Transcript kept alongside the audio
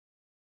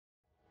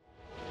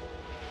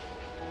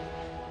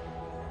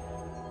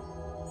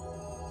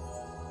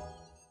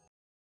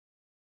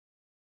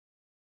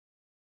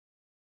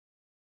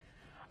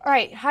All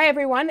right, hi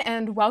everyone,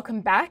 and welcome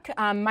back.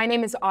 My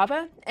name is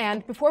Ava,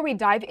 and before we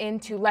dive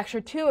into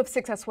Lecture 2 of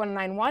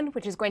 6S191,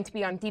 which is going to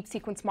be on deep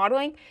sequence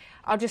modeling,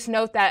 I'll just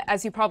note that,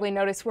 as you probably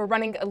noticed, we're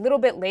running a little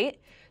bit late.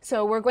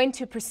 So we're going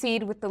to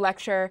proceed with the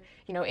lecture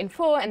in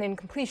full and in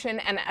completion,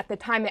 and at the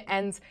time it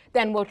ends,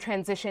 then we'll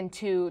transition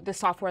to the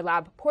software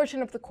lab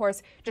portion of the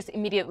course just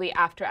immediately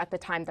after, at the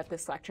time that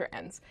this lecture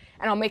ends.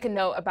 And I'll make a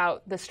note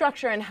about the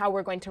structure and how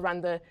we're going to run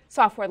the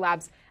software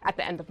labs at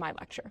the end of my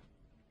lecture.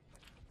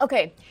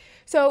 OK.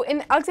 So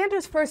in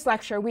Alexander's first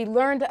lecture, we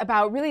learned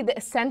about really the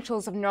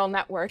essentials of neural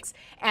networks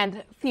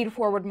and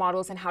feed-forward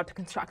models and how to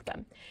construct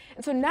them.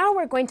 And so now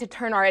we're going to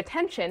turn our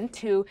attention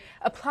to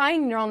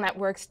applying neural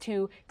networks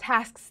to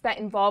tasks that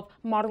involve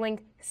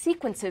modeling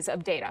sequences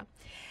of data.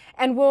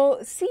 And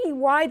we'll see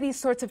why these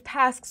sorts of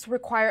tasks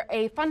require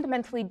a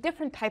fundamentally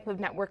different type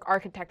of network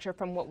architecture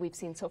from what we've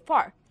seen so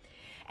far.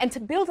 And to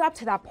build up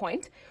to that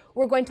point,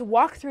 we're going to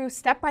walk through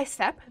step by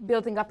step,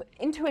 building up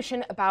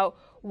intuition about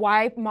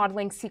why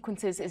modeling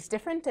sequences is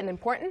different and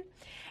important,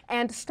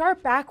 and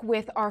start back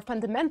with our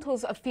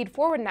fundamentals of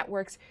feed-forward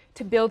networks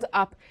to build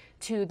up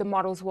to the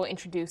models we'll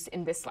introduce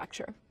in this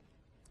lecture.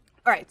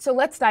 All right, so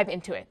let's dive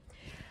into it.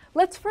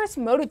 Let's first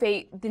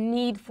motivate the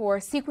need for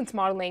sequence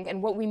modeling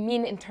and what we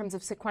mean in terms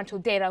of sequential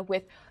data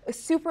with a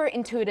super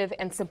intuitive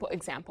and simple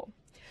example.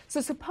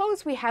 So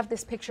suppose we have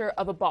this picture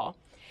of a ball,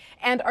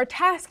 and our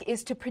task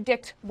is to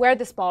predict where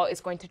this ball is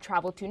going to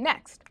travel to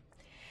next.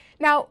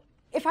 Now,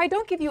 if I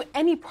don't give you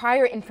any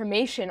prior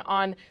information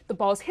on the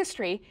ball's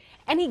history,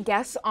 any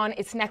guess on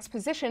its next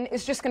position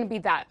is just going to be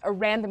that, a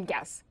random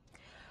guess.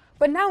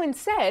 But now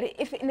instead,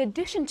 if in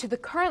addition to the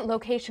current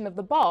location of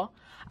the ball,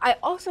 I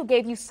also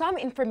gave you some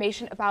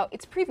information about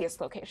its previous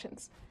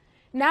locations,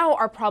 now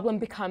our problem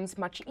becomes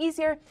much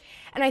easier,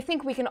 and I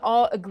think we can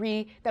all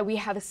agree that we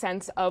have a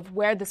sense of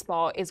where this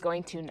ball is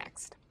going to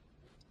next.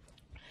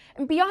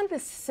 And beyond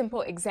this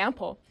simple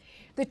example,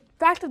 the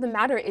fact of the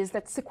matter is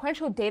that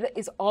sequential data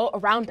is all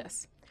around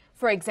us.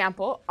 For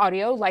example,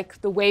 audio,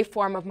 like the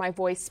waveform of my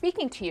voice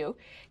speaking to you,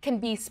 can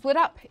be split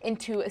up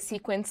into a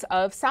sequence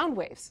of sound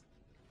waves,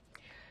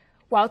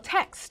 while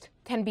text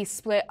can be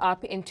split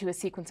up into a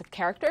sequence of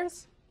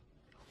characters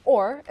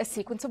or a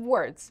sequence of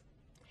words.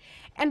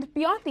 And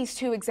beyond these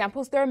two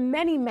examples, there are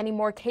many, many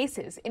more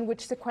cases in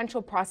which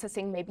sequential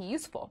processing may be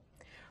useful,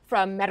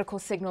 from medical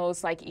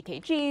signals like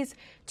EKGs,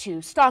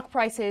 to stock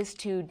prices,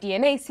 to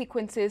DNA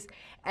sequences,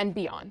 and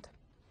beyond.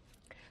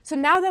 So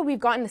now that we've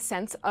gotten a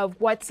sense of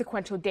what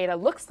sequential data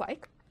looks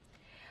like,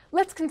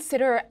 let's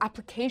consider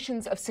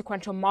applications of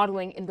sequential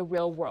modeling in the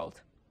real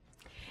world.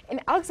 In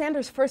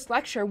Alexander's first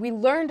lecture, we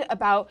learned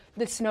about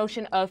this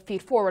notion of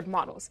feed-forward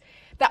models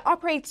that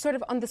operate sort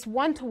of on this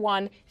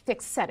one-to-one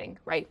fixed setting,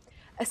 right?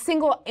 A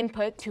single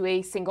input to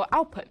a single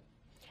output.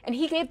 And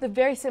he gave the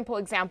very simple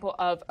example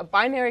of a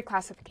binary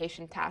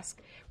classification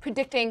task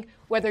predicting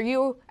whether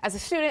you, as a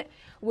student,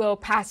 will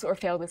pass or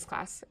fail this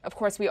class. Of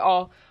course, we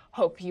all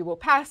hope you will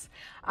pass.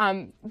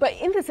 But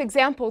in this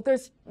example,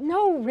 there's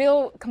no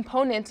real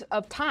component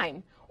of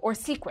time or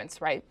sequence,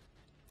 right?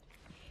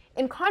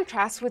 In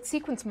contrast with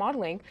sequence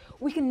modeling,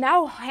 we can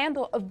now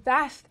handle a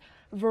vast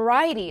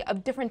variety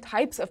of different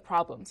types of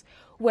problems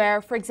where,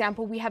 for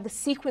example, we have a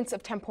sequence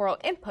of temporal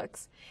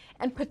inputs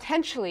and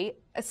potentially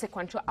a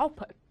sequential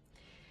output.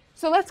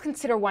 So let's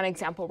consider one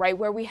example, right,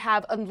 where we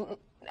have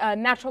a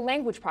natural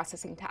language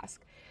processing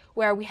task,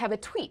 where we have a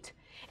tweet,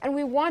 and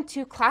we want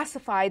to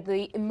classify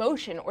the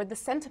emotion or the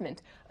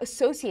sentiment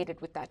associated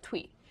with that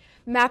tweet,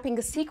 mapping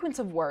a sequence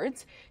of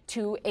words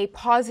to a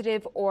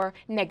positive or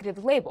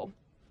negative label.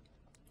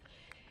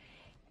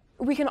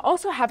 We can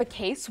also have a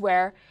case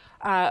where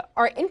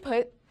our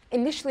input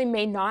initially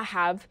may not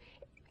have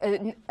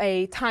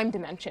a time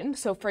dimension.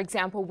 So for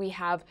example, we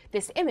have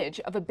this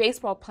image of a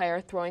baseball player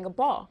throwing a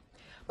ball.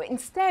 But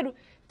instead,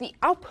 the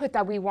output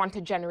that we want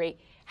to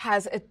generate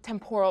has a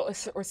temporal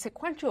or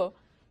sequential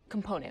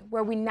component,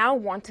 where we now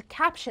want to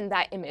caption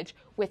that image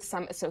with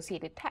some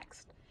associated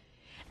text.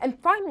 And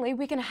finally,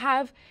 we can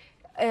have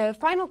a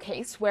final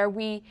case where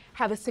we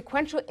have a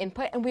sequential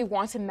input and we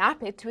want to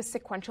map it to a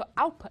sequential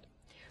output.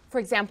 For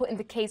example, in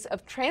the case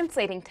of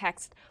translating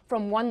text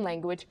from one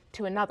language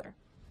to another.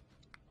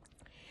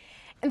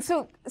 And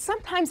so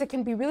sometimes it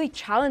can be really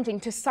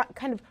challenging to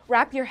kind of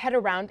wrap your head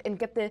around and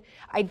get the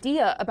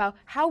idea about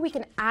how we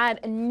can add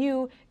a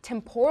new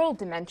temporal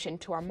dimension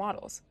to our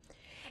models.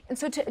 And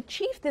so to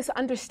achieve this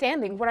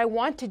understanding, what I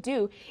want to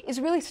do is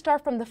really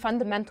start from the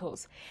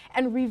fundamentals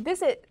and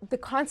revisit the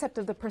concept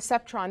of the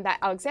perceptron that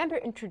Alexander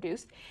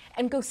introduced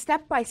and go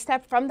step by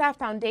step from that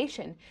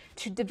foundation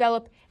to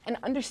develop an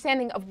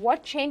understanding of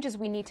what changes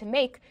we need to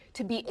make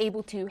to be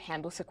able to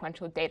handle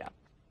sequential data.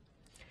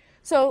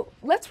 So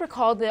let's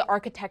recall the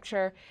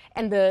architecture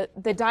and the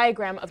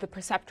diagram of the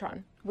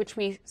perceptron, which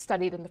we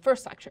studied in the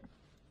first lecture.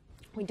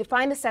 We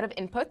define a set of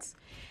inputs,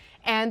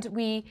 and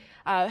we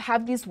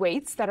have these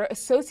weights that are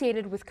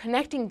associated with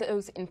connecting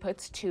those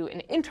inputs to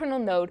an internal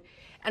node,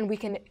 and we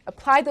can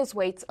apply those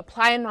weights,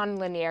 apply a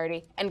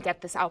nonlinearity, and get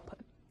this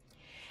output.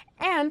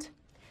 And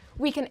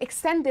we can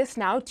extend this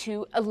now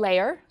to a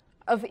layer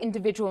of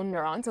individual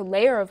neurons, a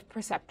layer of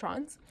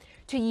perceptrons,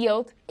 to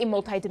yield a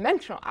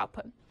multidimensional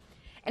output.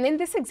 And in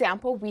this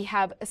example, we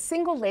have a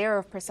single layer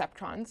of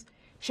perceptrons,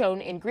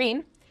 shown in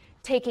green,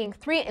 taking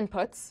 3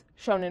 inputs,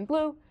 shown in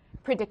blue,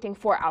 predicting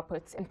 4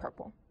 outputs in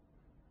purple.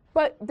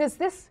 But does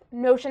this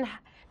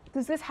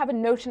have a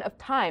notion of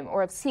time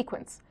or of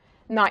sequence?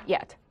 Not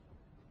yet.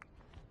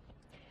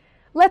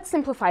 Let's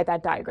simplify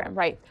that diagram,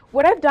 right?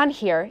 What I've done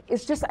here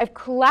is just I've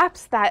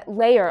collapsed that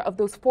layer of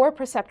those 4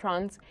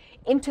 perceptrons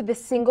into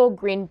this single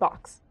green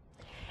box.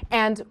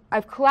 And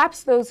I've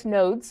collapsed those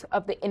nodes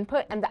of the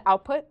input and the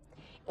output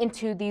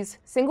into these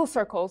single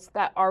circles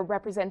that are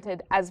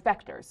represented as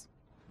vectors.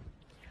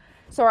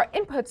 So our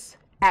inputs,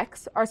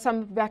 x, are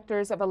some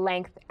vectors of a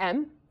length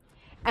m,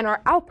 and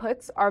our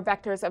outputs are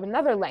vectors of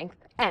another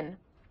length, n.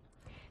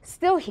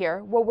 Still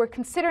here, what we're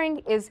considering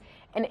is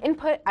an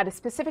input at a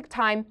specific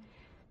time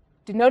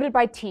denoted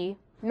by t,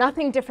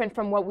 nothing different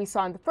from what we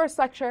saw in the first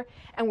lecture,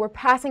 and we're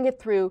passing it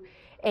through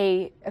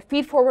a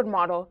feed-forward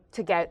model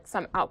to get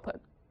some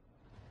output.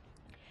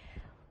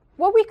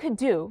 What we could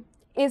do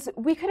is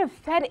we could have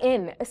fed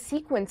in a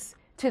sequence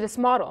to this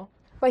model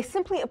by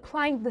simply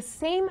applying the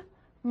same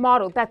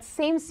model, that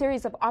same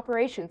series of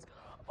operations,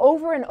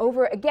 over and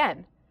over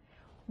again,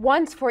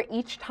 once for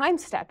each time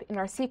step in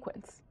our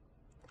sequence.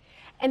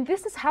 And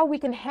this is how we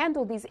can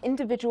handle these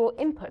individual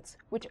inputs,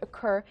 which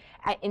occur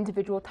at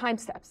individual time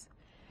steps.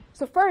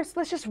 So first,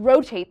 let's just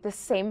rotate this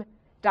same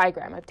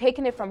diagram. I've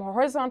taken it from a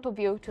horizontal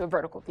view to a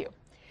vertical view.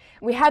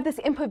 We have this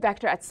input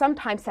vector at some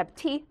time step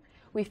t.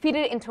 We feed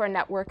it into our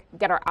network,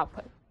 get our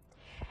output.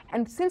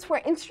 And since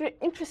we're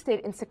interested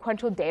in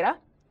sequential data,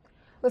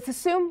 let's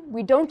assume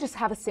we don't just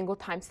have a single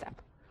time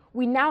step.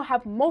 We now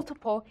have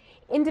multiple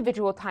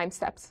individual time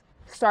steps,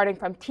 starting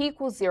from t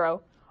equals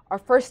 0, our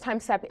first time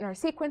step in our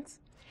sequence,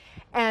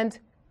 and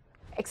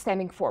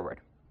extending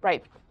forward,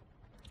 right?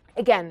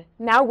 Again,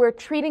 now we're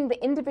treating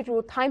the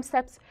individual time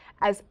steps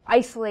as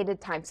isolated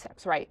time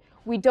steps, right?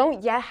 We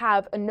don't yet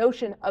have a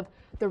notion of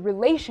the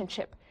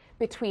relationship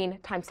between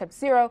time step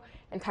 0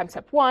 and time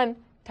step 1,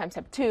 time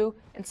step 2,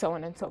 and so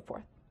on and so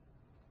forth.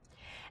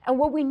 And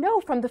what we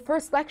know from the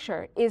first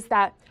lecture is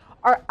that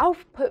our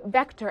output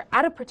vector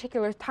at a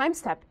particular time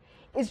step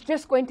is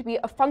just going to be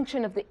a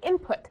function of the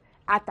input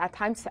at that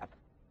time step.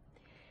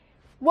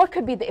 What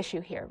could be the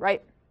issue here,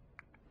 right?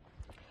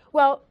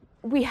 Well,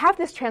 we have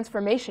this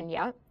transformation,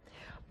 yeah,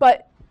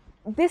 but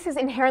this is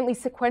inherently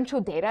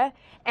sequential data,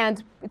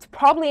 and it's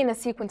probably in a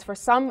sequence for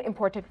some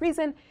important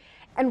reason,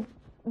 and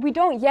we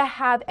don't yet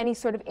have any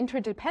sort of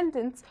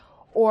interdependence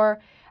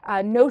or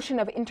notion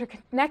of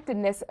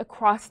interconnectedness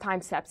across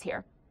time steps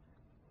here.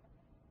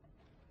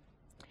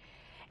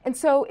 And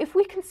so if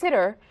we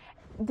consider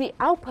the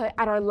output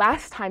at our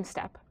last time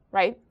step,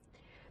 right,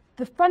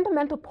 the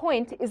fundamental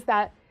point is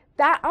that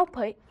that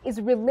output is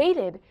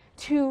related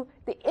to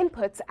the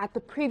inputs at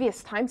the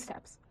previous time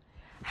steps.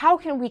 How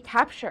can we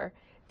capture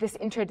this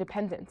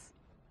interdependence?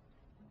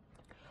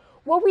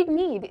 What we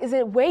need is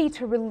a way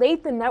to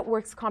relate the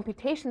network's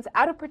computations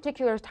at a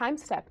particular time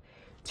step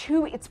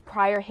to its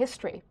prior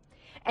history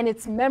and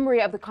its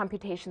memory of the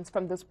computations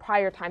from those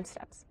prior time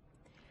steps,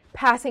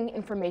 passing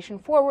information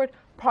forward,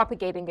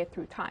 propagating it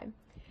through time.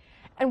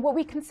 And what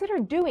we consider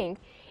doing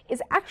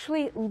is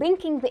actually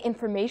linking the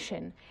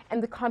information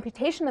and the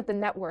computation of the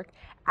network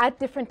at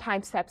different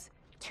time steps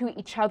to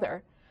each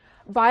other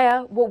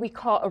via what we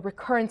call a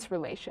recurrence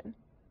relation.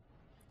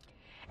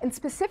 And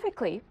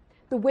specifically,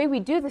 the way we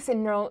do this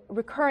in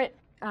recurrent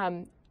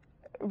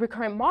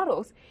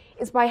models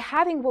is by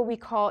having what we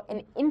call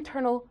an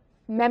internal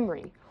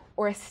memory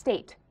or a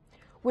state,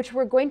 which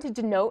we're going to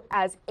denote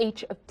as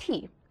h of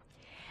t.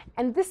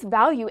 And this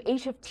value,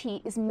 h of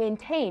t, is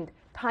maintained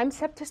time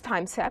step to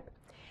time step,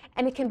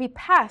 and it can be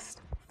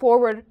passed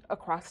forward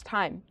across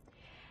time.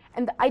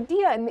 And the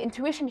idea and the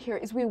intuition here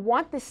is we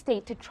want this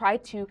state to try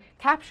to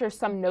capture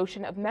some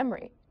notion of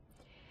memory.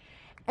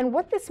 And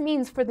what this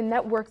means for the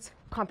network's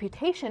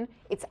computation,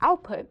 its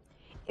output,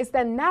 is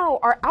that now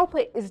our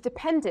output is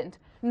dependent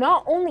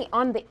not only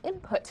on the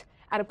input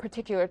at a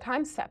particular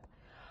time step,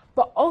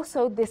 but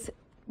also this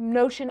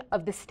notion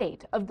of the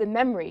state, of the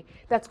memory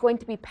that's going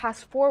to be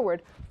passed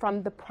forward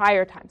from the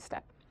prior time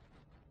step.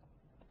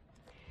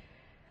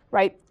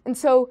 Right? And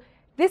so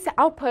this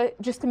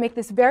output, just to make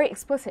this very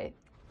explicit,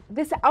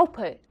 this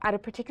output at a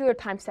particular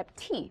time step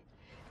t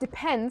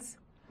depends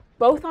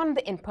both on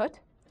the input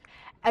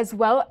as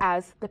well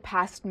as the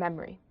past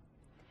memory.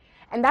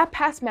 And that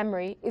past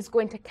memory is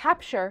going to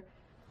capture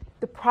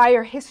the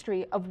prior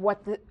history of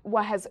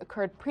what has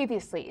occurred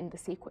previously in the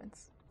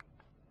sequence.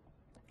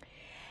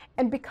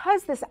 And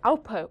because this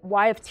output,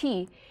 y of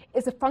t,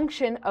 is a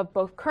function of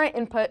both current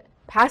input,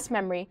 past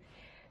memory,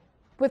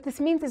 what this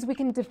means is we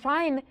can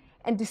define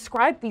and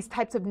describe these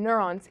types of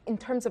neurons in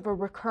terms of a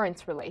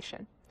recurrence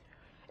relation.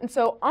 And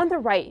so on the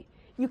right,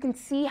 you can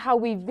see how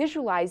we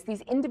visualize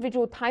these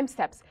individual time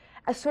steps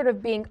as sort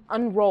of being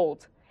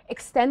unrolled,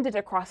 extended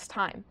across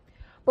time.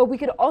 But we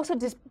could also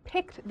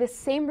depict this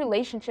same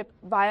relationship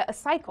via a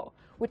cycle,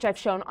 which I've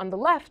shown on the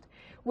left,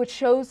 which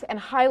shows and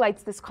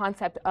highlights this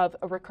concept of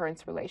a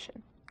recurrence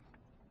relation.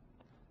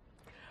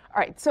 All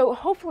right, so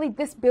hopefully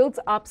this builds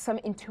up some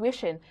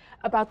intuition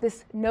about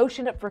this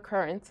notion of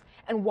recurrence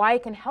and why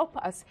it can help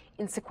us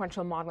in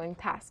sequential modeling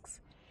tasks.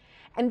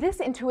 And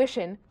this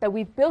intuition that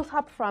we've built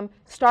up from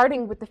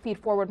starting with the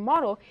feed-forward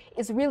model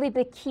is really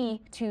the key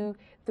to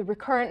the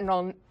recurrent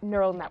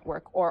neural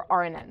network, or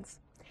RNNs.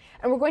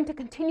 And we're going to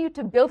continue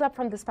to build up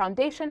from this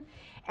foundation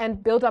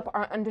and build up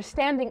our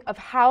understanding of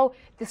how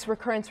this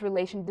recurrence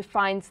relation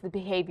defines the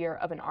behavior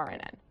of an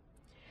RNN.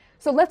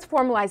 So let's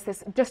formalize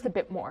this just a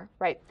bit more,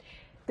 right?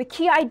 The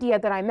key idea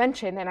that I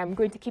mentioned, and I'm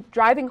going to keep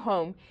driving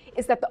home,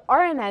 is that the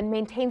RNN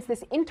maintains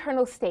this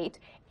internal state,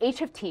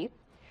 h of t,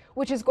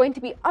 which is going to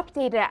be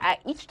updated at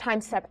each time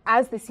step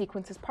as the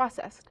sequence is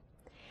processed.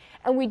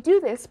 And we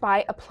do this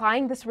by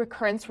applying this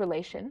recurrence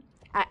relation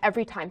at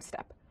every time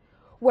step,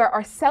 where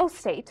our cell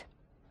state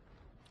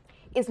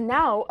is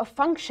now a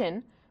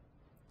function,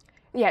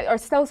 our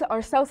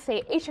cell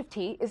state h of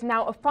t is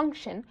now a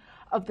function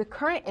of the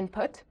current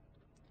input,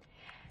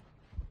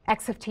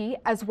 x of t,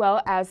 as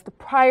well as the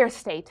prior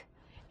state,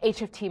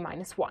 h of t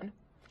minus 1.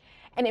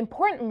 And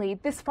importantly,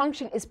 this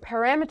function is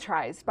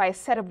parameterized by a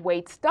set of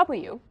weights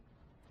w.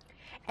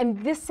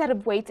 And this set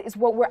of weights is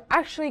what we're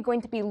actually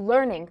going to be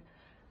learning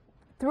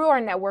through our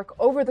network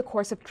over the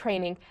course of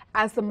training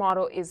as the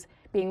model is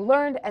being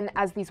learned and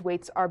as these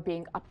weights are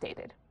being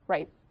updated,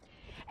 right?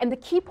 And the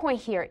key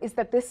point here is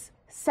that this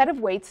set of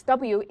weights,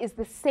 w, is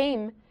the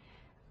same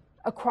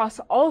across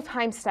all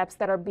time steps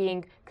that are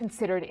being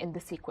considered in the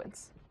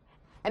sequence.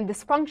 And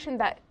this function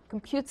that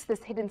computes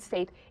this hidden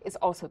state is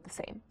also the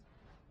same.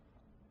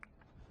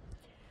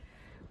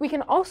 We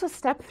can also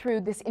step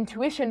through this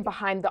intuition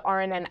behind the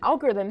RNN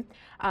algorithm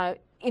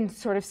in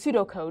sort of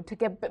pseudocode to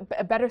get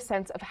a better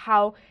sense of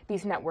how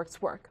these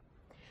networks work.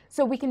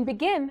 So we can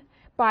begin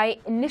by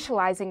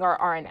initializing our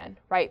RNN,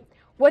 right?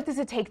 What does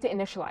it take to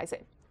initialize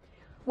it?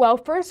 Well,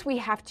 first we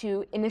have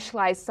to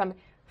initialize some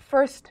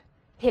first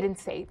hidden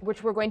state,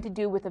 which we're going to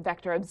do with a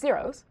vector of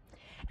zeros.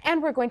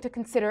 And we're going to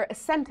consider a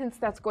sentence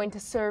that's going to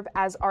serve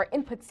as our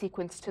input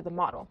sequence to the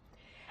model.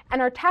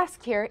 And our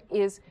task here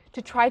is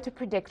to try to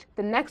predict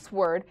the next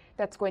word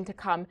that's going to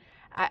come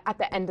at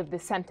the end of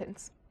this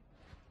sentence.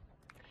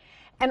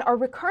 And our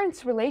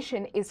recurrence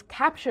relation is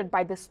captured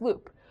by this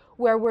loop,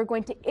 where we're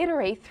going to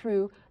iterate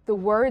through the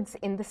words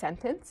in the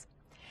sentence.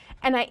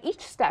 And at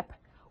each step,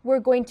 we're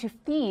going to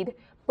feed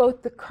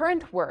both the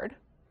current word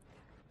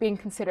being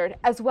considered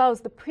as well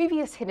as the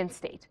previous hidden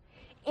state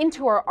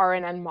into our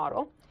RNN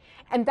model.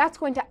 And that's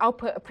going to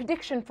output a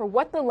prediction for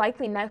what the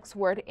likely next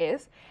word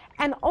is,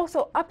 and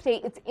also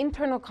update its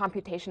internal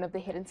computation of the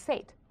hidden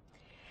state.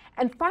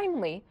 And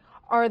finally,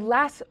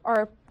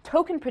 our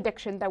token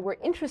prediction that we're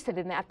interested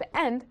in at the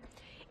end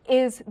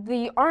is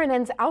the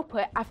RNN's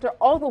output after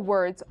all the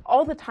words,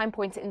 all the time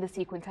points in the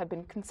sequence have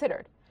been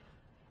considered.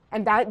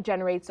 And that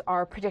generates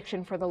our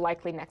prediction for the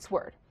likely next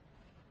word.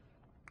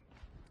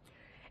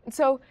 And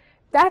so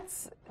that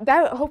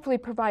hopefully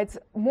provides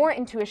more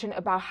intuition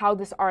about how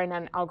this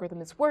RNN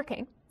algorithm is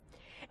working.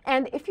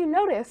 And if you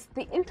notice,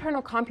 the internal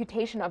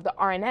computation of the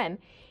RNN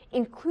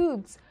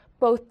includes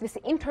both this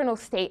internal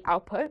state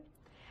output,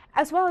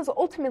 as well as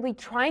ultimately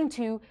trying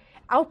to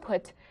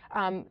output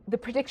the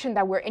prediction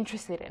that we're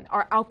interested in,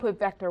 our output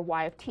vector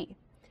y of t.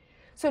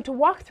 So to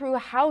walk through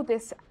how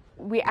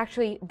we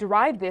actually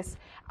derive this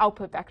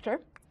output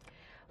vector,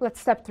 let's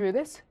step through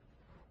this.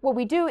 What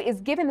we do is,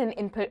 given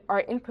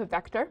our input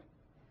vector,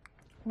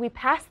 we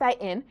pass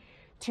that in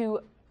to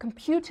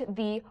compute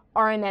the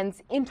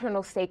RNN's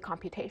internal state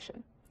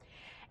computation.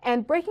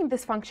 And breaking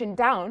this function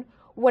down,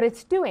 what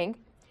it's doing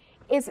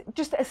is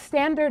just a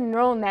standard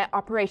neural net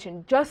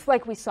operation, just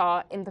like we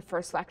saw in the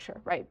first lecture,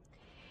 right?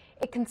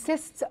 It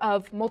consists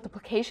of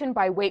multiplication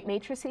by weight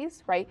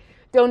matrices, right,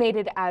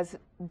 denoted as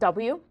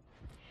W.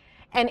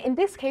 And in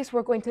this case,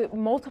 we're going to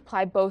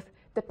multiply both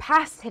the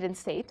past hidden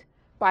state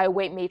by a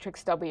weight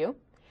matrix W,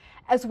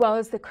 as well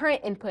as the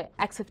current input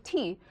x of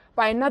t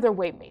by another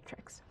weight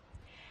matrix.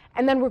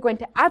 And then we're going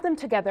to add them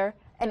together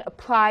and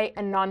apply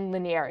a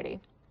nonlinearity.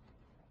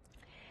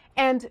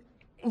 And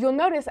you'll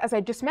notice, as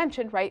I just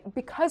mentioned, right,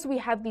 because we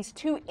have these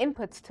two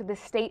inputs to the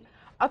state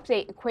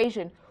update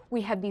equation,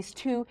 we have these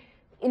two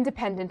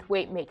independent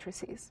weight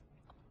matrices.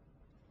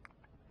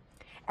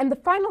 And the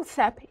final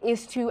step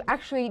is to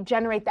actually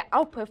generate the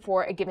output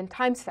for a given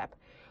time step,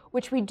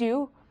 which we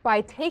do by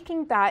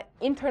taking that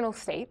internal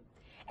state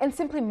and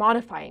simply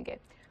modifying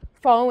it,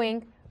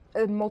 following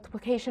a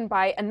multiplication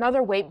by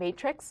another weight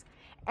matrix,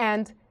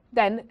 and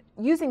then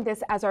using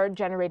this as our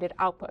generated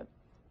output.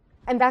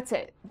 And that's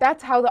it.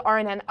 That's how the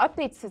RNN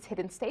updates its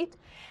hidden state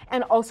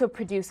and also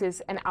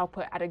produces an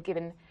output at a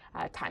given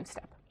time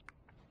step.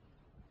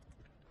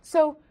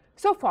 So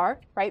far,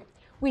 right,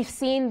 we've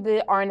seen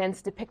the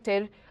RNNs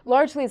depicted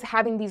largely as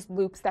having these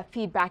loops that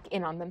feed back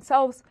in on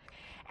themselves.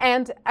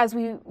 And as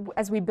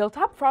we built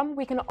up from,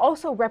 we can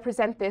also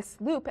represent this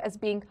loop as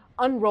being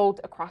unrolled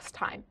across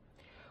time,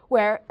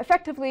 where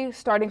effectively,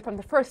 starting from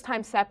the first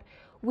time step,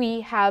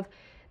 we have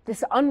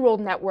this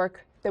unrolled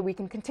network that we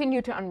can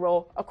continue to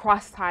unroll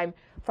across time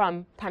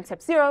from time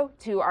step 0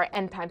 to our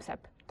end time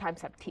step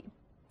t.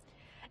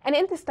 And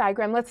in this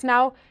diagram, let's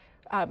now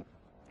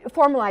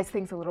formalize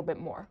things a little bit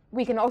more.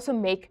 We can also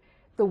make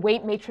the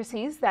weight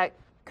matrices that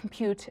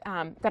compute,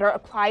 that are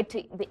applied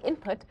to the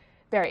input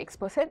very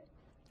explicit.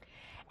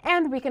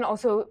 And we can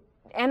also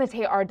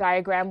annotate our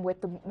diagram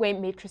with the weight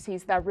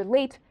matrices that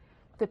relate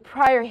the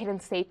prior hidden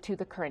state to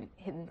the current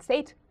hidden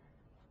state.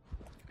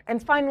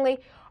 And finally,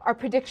 our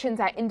predictions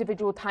at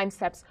individual time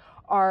steps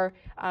are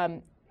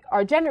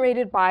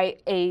generated by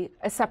a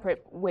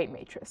separate weight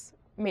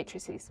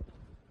matrices.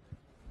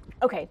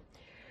 Okay,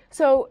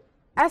 so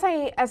as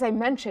I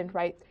mentioned,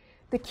 right,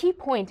 the key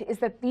point is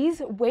that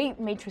these weight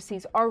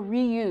matrices are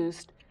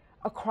reused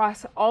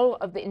across all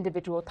of the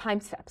individual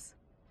time steps.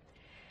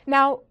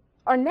 Now,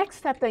 our next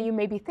step that you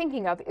may be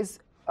thinking of is,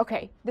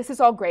 okay, this is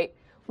all great.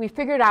 We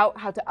figured out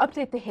how to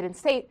update the hidden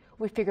state.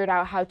 We figured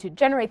out how to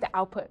generate the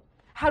output.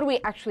 How do we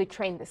actually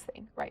train this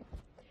thing, right?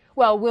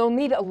 Well, we'll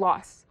need a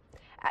loss,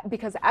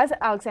 because as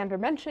Alexander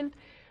mentioned,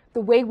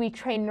 the way we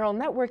train neural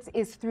networks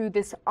is through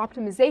this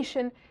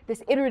optimization,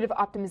 this iterative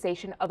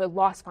optimization of a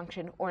loss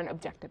function or an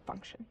objective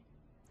function.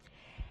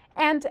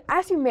 And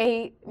as you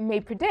may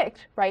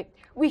predict, right,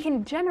 we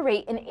can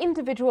generate an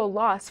individual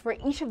loss for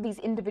each of these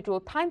individual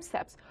time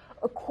steps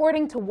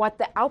according to what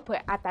the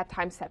output at that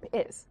time step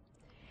is.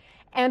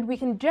 And we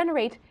can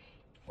generate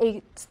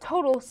a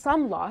total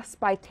sum loss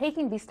by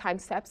taking these time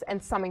steps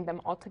and summing them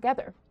all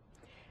together.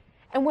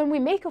 And when we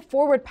make a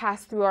forward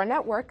pass through our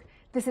network,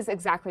 this is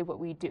exactly what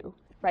we do,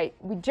 right?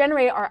 We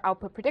generate our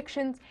output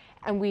predictions,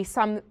 and we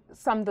sum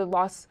the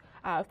loss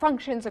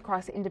functions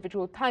across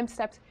individual time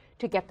steps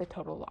to get the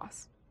total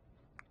loss.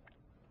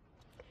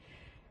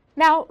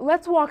 Now,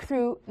 let's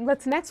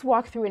next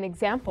walk through an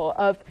example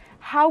of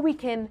how we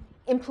can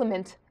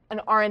implement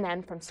an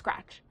RNN from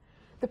scratch.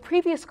 The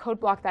previous code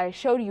block that I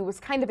showed you was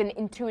kind of an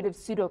intuitive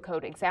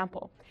pseudocode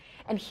example.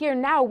 And here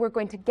now we're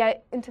going to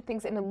get into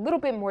things in a little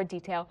bit more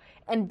detail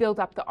and build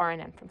up the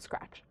RNN from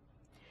scratch.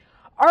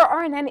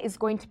 Our RNN is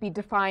going to be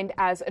defined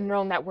as a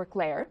neural network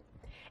layer,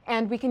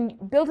 and we can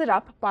build it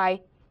up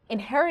by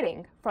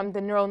inheriting from the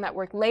neural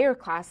network layer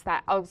class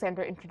that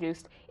Alexander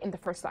introduced in the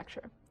first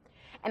lecture.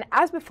 And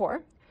as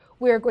before,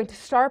 we are going to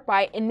start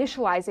by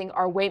initializing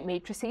our weight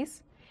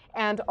matrices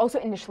and also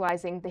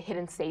initializing the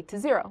hidden state to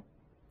 0.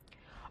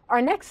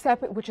 Our next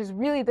step, which is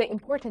really the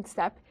important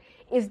step,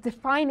 is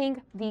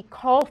defining the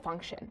call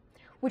function,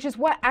 which is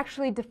what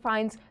actually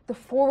defines the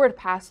forward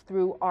pass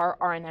through our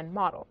RNN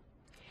model.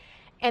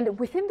 And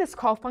within this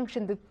call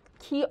function, the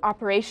key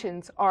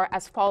operations are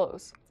as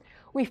follows.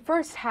 We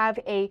first have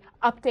an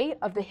update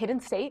of the hidden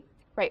state,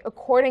 right,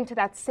 according to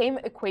that same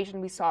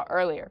equation we saw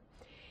earlier,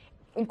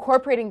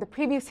 incorporating the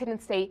previous hidden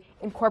state,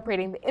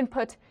 incorporating the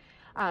input,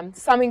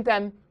 summing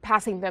them,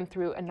 passing them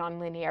through a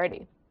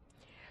nonlinearity.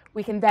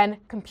 We can then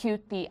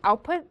compute the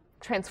output,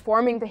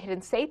 transforming the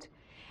hidden state.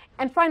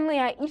 And finally,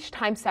 at each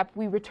time step,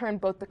 we return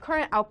both the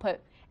current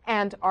output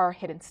and our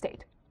hidden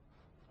state.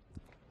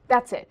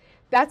 That's it.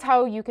 That's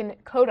how you can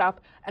code up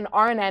an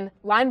RNN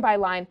line by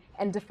line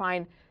and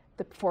define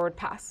the forward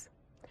pass.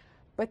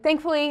 But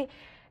thankfully,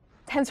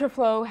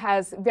 TensorFlow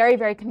has very,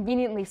 very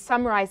conveniently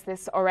summarized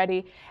this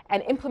already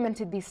and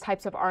implemented these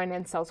types of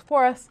RNN cells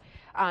for us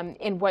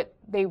in what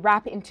they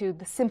wrap into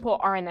the simple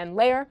RNN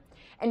layer.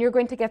 And you're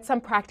going to get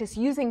some practice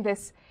using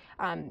this,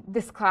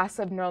 this class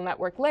of neural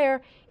network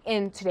layer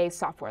in today's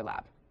software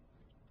lab.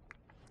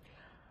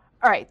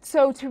 All right,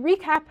 so to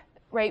recap,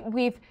 right,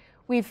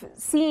 we've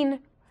seen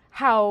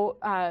how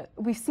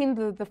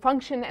the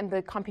function and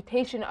the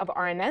computation of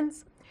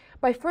RNNs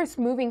by first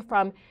moving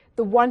from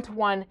the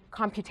one-to-one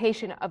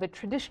computation of a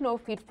traditional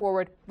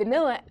feed-forward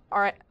vanilla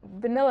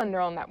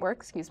neural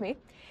network,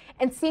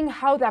 and seeing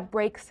how that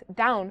breaks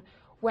down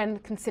when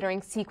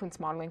considering sequence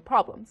modeling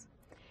problems.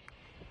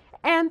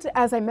 And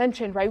as I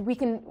mentioned, right, we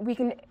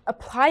can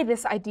apply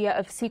this idea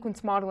of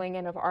sequence modeling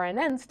and of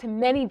RNNs to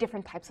many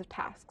different types of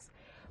tasks.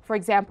 For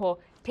example,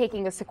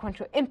 taking a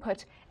sequential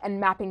input and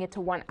mapping it to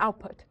one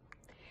output.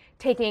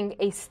 Taking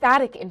a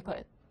static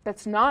input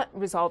that's not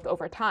resolved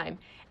over time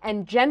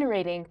and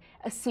generating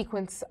a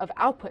sequence of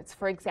outputs,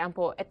 for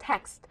example, a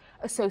text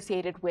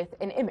associated with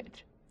an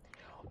image.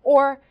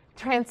 Or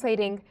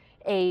translating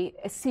a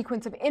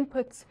sequence of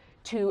inputs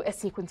to a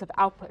sequence of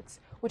outputs,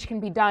 which can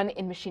be done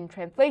in machine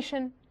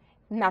translation,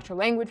 natural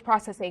language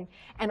processing,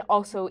 and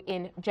also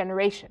in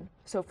generation.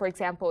 So for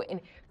example,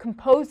 in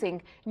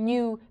composing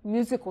new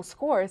musical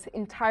scores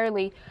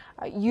entirely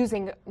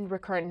using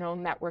recurrent neural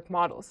network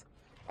models.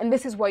 And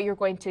this is what you're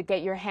going to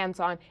get your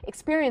hands-on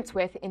experience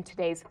with in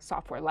today's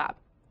software lab.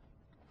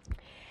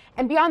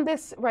 And beyond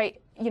this,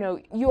 right,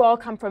 you all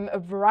come from a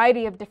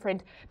variety of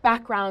different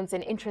backgrounds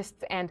and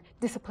interests and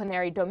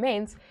disciplinary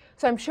domains.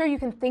 So I'm sure you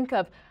can think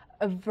of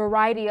a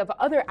variety of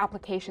other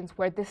applications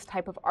where this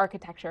type of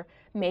architecture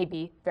may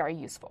be very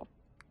useful.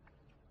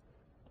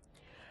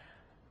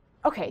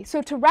 Okay,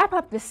 so to wrap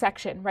up this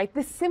section, right,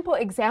 this simple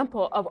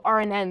example of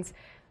RNNs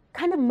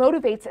kind of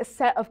motivates a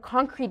set of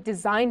concrete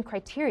design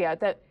criteria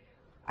that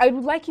I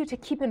would like you to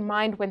keep in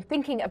mind when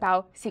thinking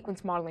about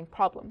sequence modeling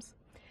problems.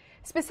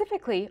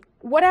 Specifically,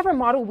 whatever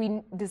model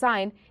we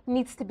design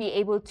needs to be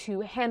able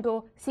to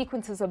handle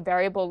sequences of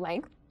variable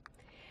length,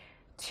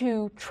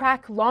 to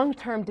track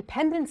long-term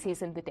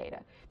dependencies in the data,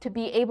 to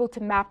be able to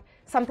map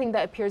something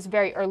that appears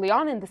very early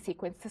on in the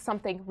sequence to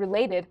something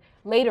related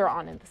later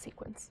on in the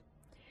sequence,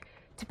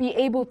 to be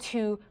able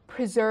to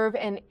preserve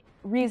and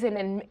reason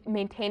and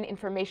maintain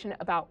information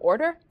about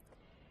order,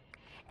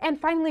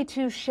 and finally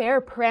to share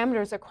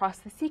parameters across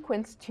the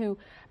sequence to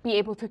be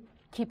able to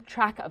keep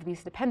track of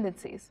these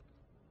dependencies.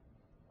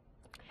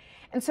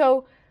 And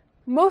so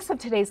most of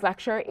today's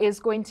lecture is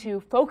going to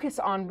focus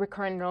on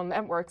recurrent neural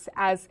networks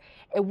as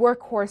a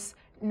workhorse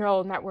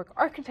neural network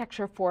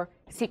architecture for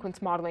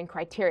sequence modeling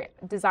criteria,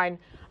 design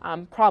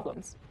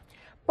problems.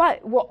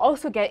 But we'll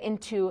also get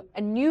into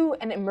a new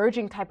and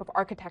emerging type of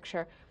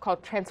architecture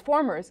called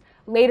transformers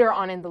later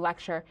on in the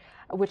lecture,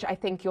 which I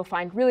think you'll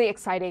find really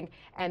exciting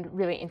and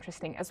really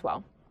interesting as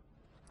well.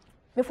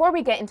 Before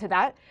we get into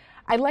that,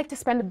 I'd like to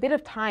spend a bit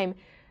of time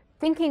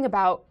thinking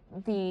about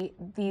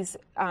these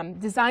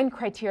design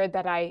criteria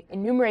that I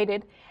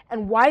enumerated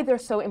and why they're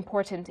so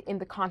important in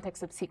the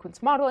context of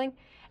sequence modeling,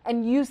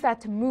 and use that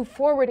to move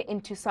forward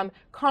into some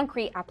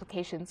concrete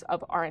applications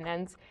of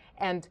RNNs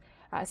and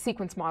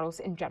sequence models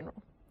in general.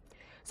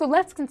 So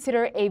let's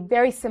consider a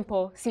very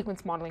simple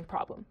sequence modeling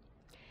problem.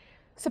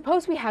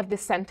 Suppose we have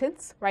this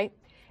sentence, right?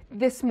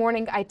 This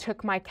morning I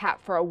took my cat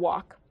for a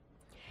walk.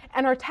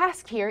 And our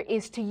task here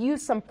is to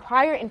use some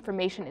prior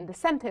information in the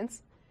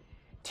sentence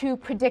to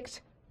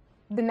predict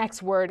the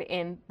next word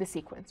in the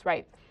sequence,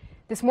 right?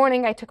 This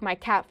morning I took my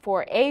cat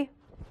for a,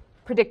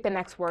 predict the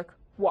next word,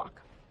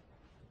 walk.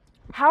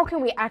 How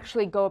can we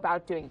actually go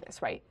about doing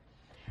this, right?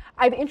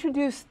 I've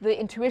introduced the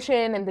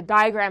intuition and the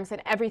diagrams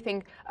and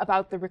everything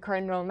about the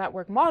recurrent neural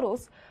network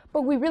models,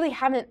 but we really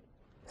haven't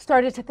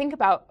started to think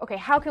about, okay,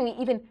 how can we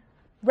even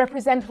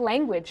represent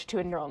language to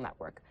a neural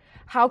network?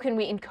 How can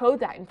we encode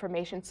that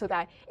information so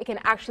that it can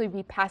actually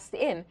be passed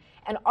in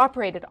and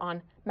operated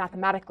on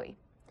mathematically?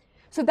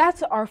 So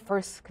that's our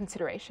first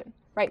consideration,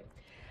 right?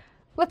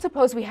 Let's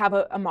suppose we have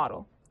a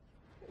model.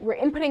 We're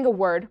inputting a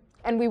word,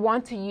 and we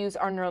want to use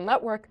our neural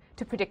network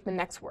to predict the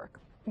next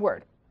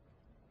word.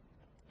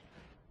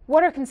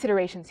 What are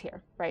considerations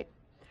here, right?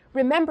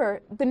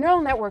 Remember, the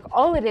neural network,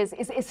 all it is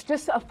it's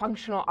just a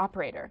functional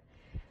operator.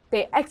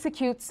 They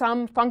execute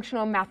some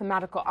functional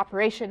mathematical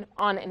operation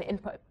on an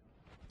input.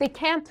 They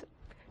can't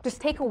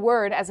just take a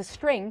word as a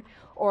string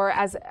or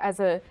as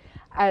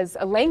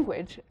a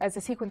language, as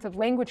a sequence of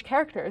language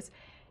characters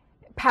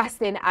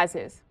passed in as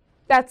is.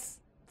 That's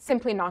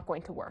simply not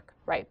going to work,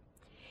 right?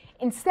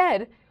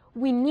 Instead,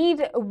 we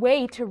need a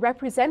way to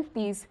represent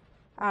these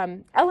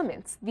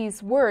elements,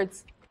 these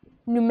words,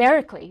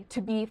 numerically, to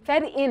be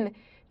fed in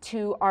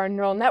to our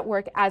neural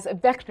network as a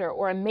vector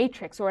or a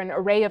matrix or an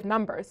array of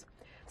numbers,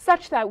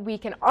 such that we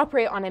can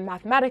operate on it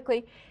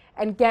mathematically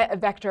and get a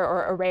vector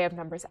or array of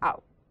numbers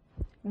out.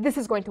 This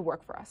is going to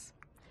work for us.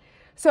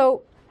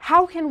 So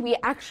how can we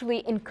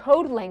actually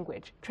encode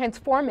language,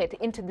 transform it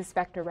into this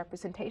vector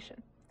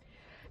representation?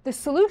 The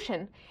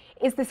solution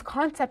is this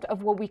concept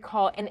of what we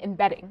call an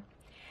embedding.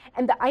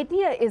 And the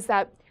idea is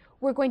that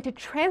we're going to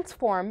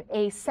transform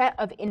a set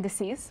of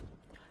indices,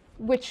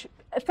 which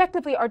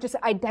effectively are just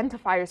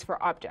identifiers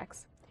for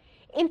objects,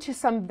 into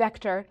some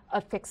vector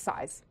of fixed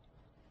size.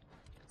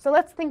 So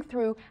let's think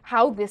through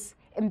how this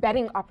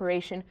embedding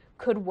operation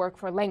could work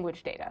for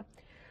language data.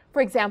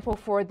 For example,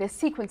 for this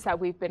sequence that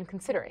we've been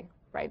considering,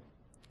 right?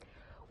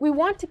 We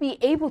want to be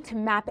able to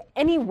map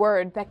any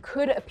word that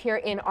could appear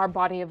in our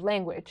body of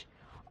language,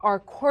 our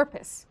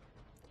corpus,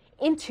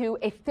 into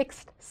a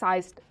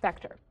fixed-sized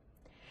vector.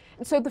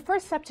 And so the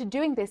first step to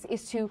doing this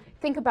is to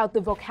think about the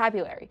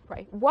vocabulary,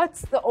 right?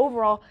 What's the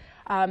overall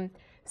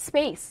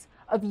space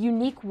of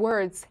unique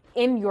words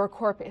in your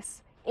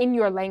corpus, in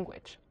your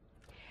language?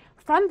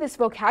 From this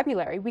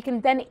vocabulary, we can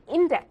then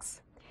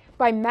index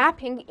by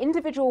mapping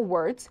individual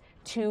words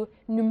to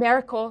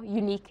numerical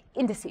unique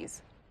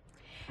indices.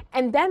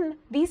 And then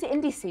these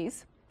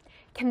indices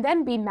can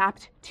then be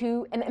mapped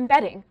to an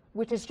embedding,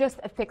 which is just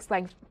a fixed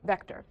length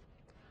vector.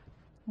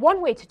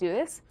 One way to do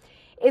this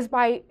is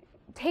by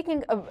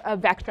taking a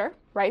vector,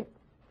 right,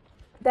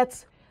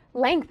 that's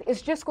length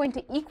is just going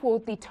to equal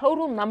the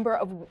total number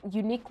of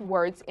unique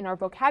words in our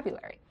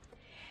vocabulary.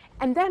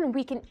 And then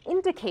we can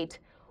indicate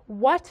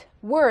what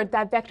word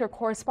that vector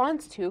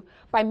corresponds to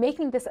by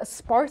making this a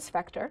sparse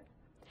vector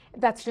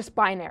that's just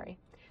binary.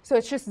 So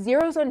it's just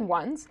zeros and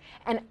ones,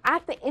 and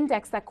at the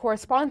index that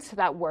corresponds to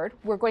that word,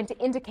 we're going to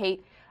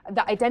indicate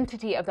the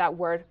identity of that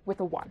word with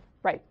a 1,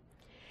 right?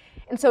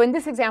 And so in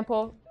this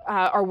example,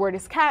 our word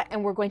is cat,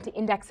 and we're going to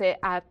index it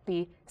at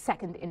the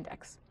second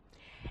index.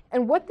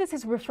 And what this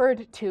is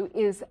referred to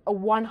is a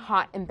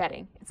one-hot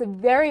embedding. It's a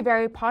very,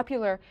 very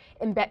popular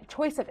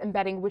choice of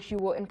embedding which you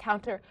will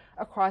encounter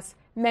across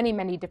many,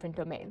 many different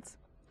domains.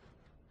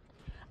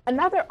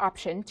 Another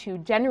option to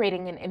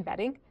generating an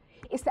embedding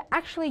is to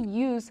actually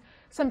use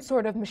some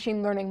sort of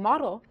machine learning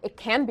model, it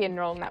can be a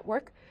neural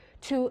network,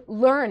 to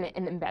learn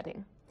an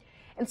embedding.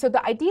 And so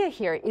the idea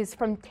here is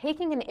from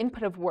taking an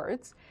input of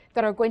words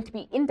that are going to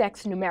be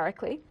indexed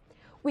numerically,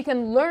 we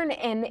can learn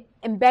an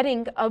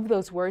embedding of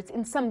those words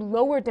in some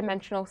lower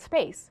dimensional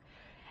space.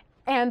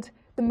 And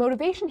the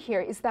motivation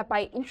here is that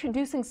by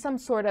introducing some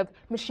sort of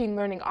machine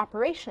learning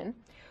operation,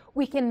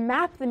 we can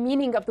map the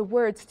meaning of the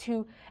words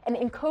to an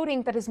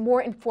encoding that is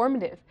more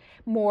informative,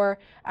 more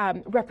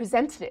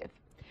representative,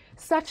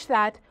 such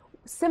that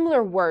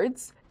similar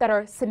words that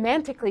are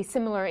semantically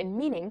similar in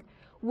meaning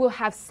will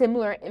have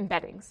similar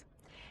embeddings.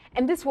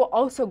 And this will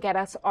also get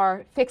us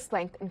our fixed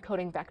length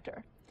encoding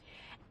vector.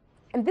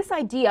 And this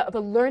idea of a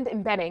learned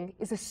embedding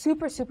is a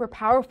super, super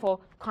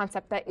powerful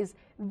concept that is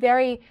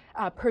very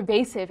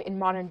pervasive in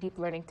modern deep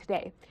learning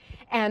today.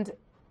 And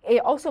it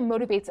also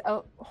motivates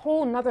a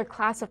whole nother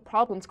class of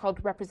problems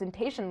called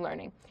representation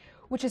learning,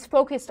 which is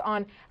focused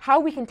on how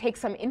we can take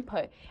some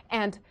input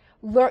and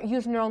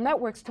use neural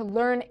networks to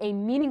learn a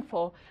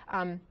meaningful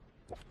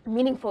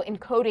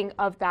encoding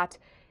of that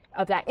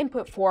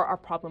input for our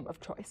problem of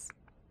choice.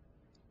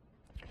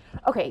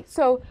 Okay,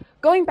 so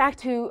going back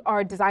to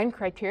our design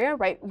criteria,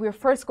 right, we're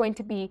first going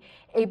to be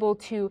able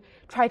to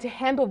try to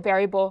handle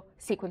variable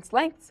sequence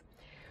lengths.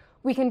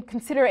 We can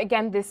consider,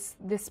 again,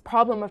 this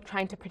problem of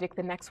trying to predict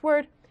the next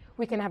word.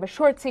 We can have a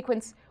short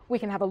sequence, we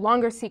can have a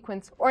longer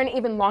sequence, or an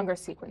even longer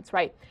sequence,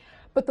 right?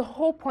 But the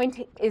whole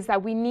point is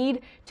that we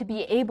need to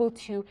be able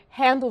to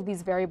handle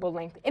these variable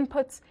length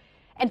inputs,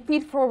 and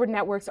feed-forward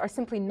networks are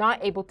simply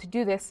not able to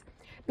do this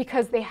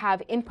because they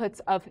have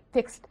inputs of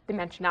fixed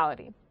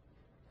dimensionality.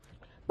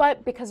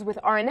 But because with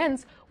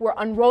RNNs, we're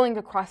unrolling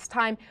across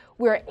time,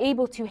 we're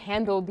able to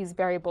handle these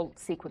variable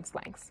sequence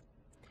lengths.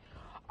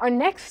 Our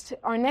next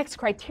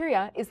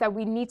criteria is that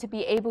we need to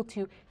be able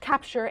to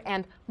capture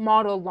and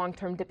model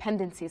long-term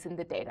dependencies in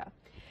the data.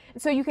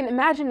 So you can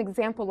imagine an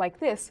example like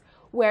this,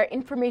 where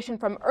information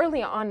from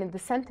early on in the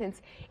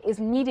sentence is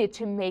needed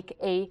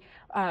to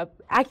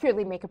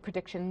accurately make a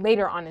prediction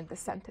later on in the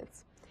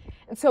sentence.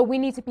 And so we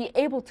need to be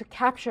able to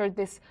capture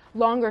this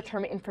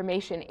longer-term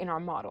information in our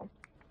model.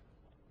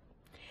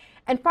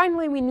 And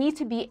finally, we need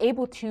to be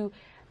able to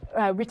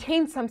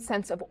retain some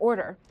sense of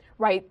order,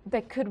 right,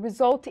 that could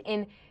result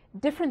in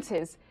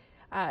differences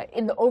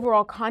in the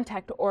overall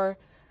context or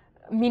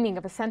meaning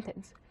of a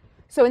sentence.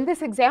 So in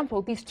this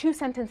example, these two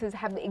sentences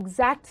have the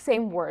exact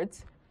same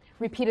words,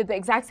 repeated the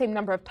exact same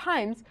number of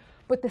times,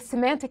 but the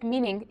semantic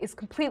meaning is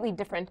completely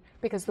different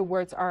because the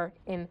words are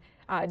in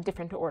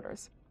different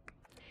orders.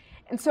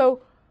 And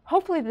so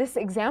hopefully this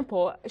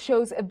example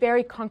shows a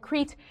very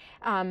concrete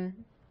and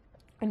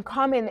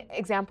common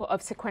example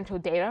of sequential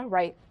data,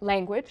 right,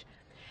 language,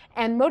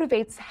 and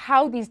motivates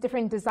how these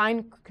different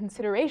design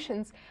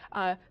considerations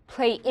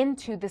play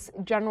into this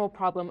general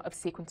problem of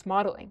sequence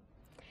modeling.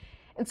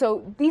 And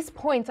so these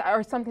points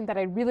are something that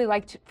I'd really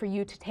like for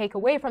you to take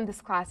away from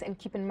this class and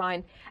keep in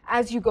mind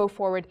as you go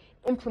forward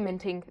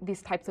implementing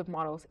these types of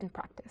models in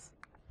practice.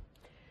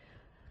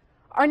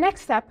 Our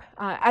next step,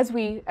 as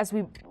we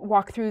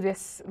walk through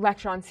this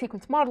lecture on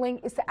sequence modeling,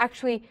 is to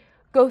actually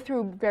go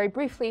through very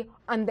briefly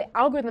on the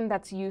algorithm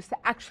that's used to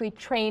actually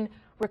train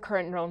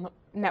recurrent neural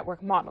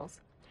network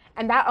models.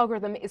 And that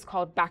algorithm is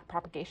called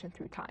backpropagation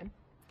through time.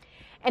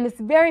 And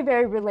it's very,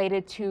 very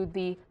related to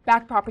the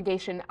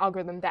backpropagation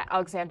algorithm that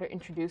Alexander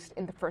introduced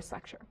in the first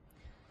lecture.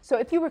 So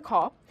if you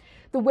recall,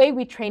 the way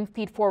we train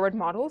feed-forward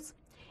models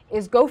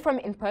is go from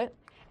input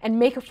and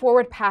make a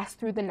forward pass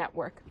through the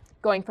network,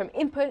 going from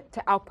input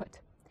to output,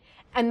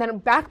 and then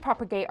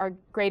backpropagate our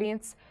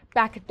gradients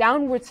back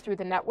downwards through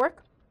the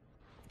network,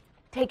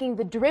 taking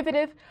the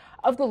derivative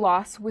of the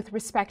loss with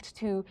respect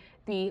to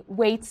the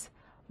weights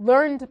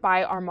learned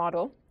by our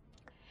model,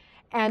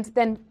 and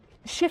then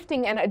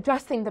shifting and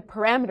adjusting the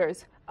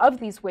parameters of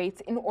these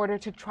weights in order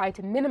to try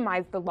to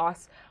minimize the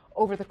loss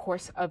over the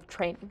course of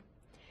training.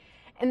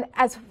 And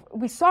as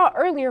we saw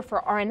earlier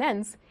for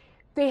RNNs,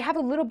 they have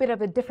a little bit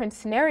of a different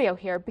scenario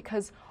here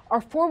because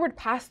our forward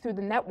pass through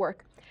the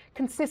network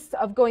consists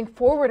of going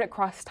forward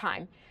across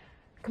time,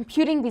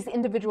 computing these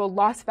individual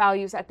loss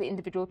values at the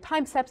individual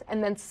time steps,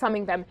 and then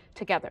summing them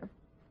together.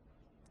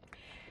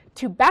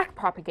 To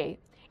backpropagate,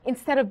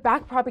 instead of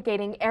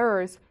backpropagating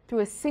errors through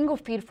a single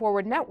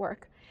feed-forward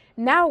network,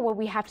 now what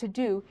we have to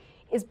do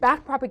is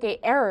backpropagate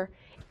error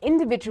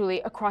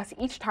individually across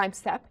each time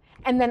step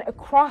and then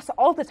across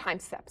all the time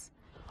steps,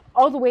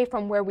 all the way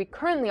from where we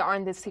currently are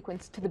in this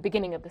sequence to the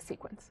beginning of the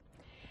sequence.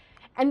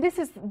 And this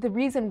is the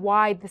reason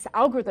why this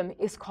algorithm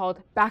is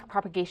called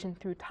backpropagation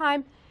through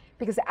time,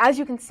 because as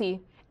you can see,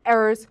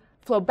 errors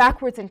flow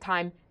backwards in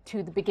time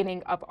to the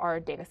beginning of our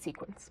data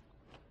sequence.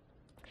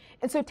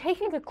 And so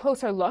taking a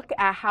closer look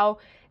at how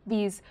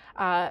these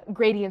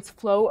gradients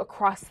flow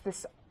across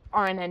this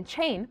RNN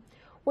chain,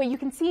 what you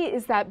can see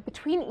is that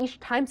between each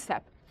time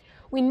step,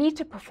 we need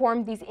to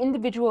perform these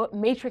individual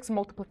matrix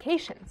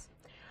multiplications,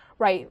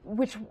 right?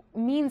 Which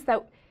means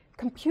that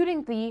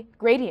computing the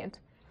gradient,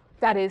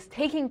 that is,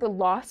 taking the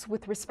loss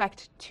with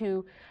respect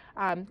to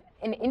an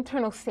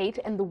internal state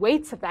and the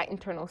weights of that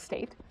internal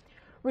state,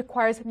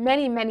 requires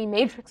many, many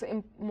matrix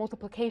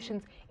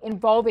multiplications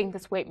involving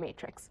this weight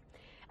matrix,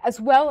 as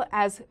well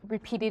as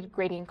repeated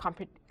gradient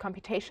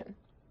computation.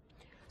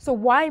 So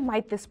why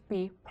might this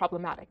be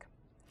problematic?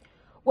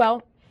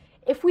 Well,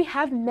 If we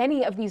have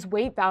many of these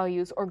weight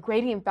values or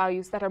gradient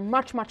values that are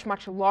much, much,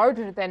 much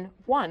larger than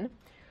 1,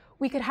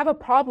 we could have a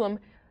problem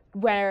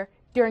where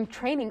during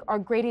training our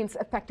gradients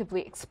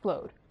effectively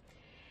explode.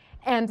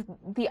 And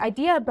the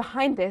idea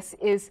behind this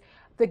is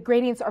the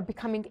gradients are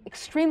becoming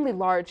extremely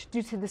large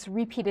due to this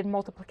repeated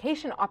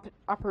multiplication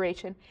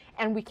operation,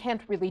 and we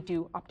can't really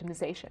do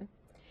optimization.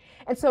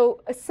 And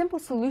so a simple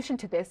solution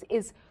to this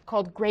is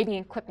called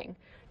gradient clipping,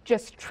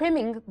 just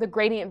trimming the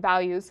gradient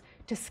values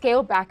to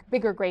scale back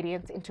bigger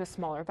gradients into a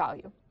smaller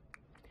value.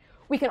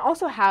 We can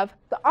also have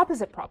the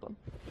opposite problem,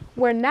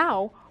 where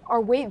now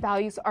our weight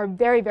values are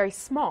very, very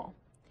small.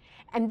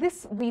 And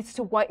this leads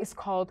to what is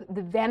called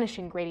the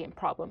vanishing gradient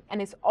problem, and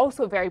is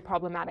also very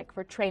problematic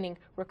for training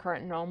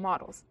recurrent neural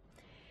models.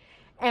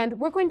 And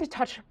we're going to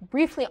touch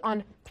briefly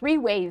on 3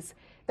 ways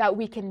that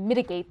we can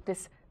mitigate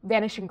this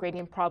vanishing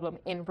gradient problem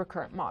in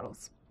recurrent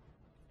models.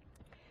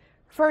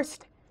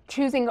 First,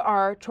 choosing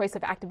our choice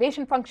of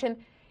activation function,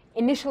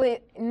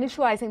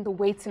 initializing the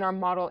weights in our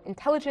model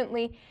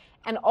intelligently,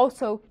 and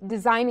also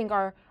designing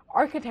our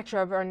architecture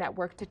of our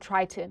network to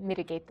try to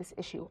mitigate this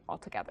issue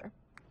altogether.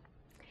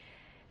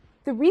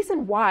 The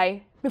reason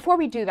why, before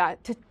we do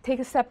that, to take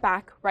a step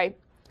back, right,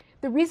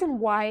 the reason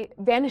why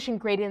vanishing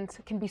gradients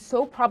can be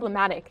so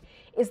problematic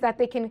is that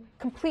they can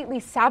completely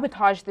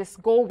sabotage this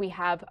goal we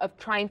have of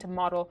trying to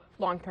model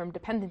long-term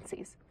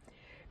dependencies.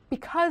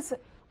 Because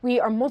we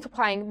are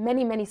multiplying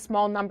many, many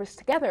small numbers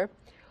together,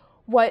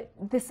 what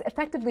this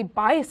effectively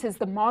biases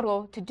the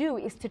model to do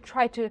is to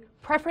try to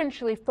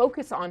preferentially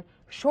focus on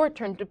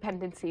short-term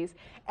dependencies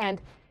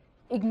and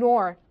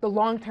ignore the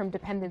long-term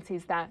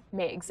dependencies that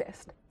may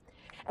exist.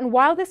 And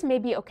while this may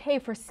be okay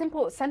for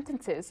simple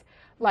sentences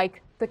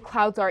like the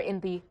clouds are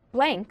in the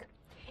blank,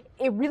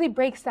 it really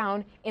breaks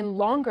down in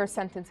longer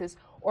sentences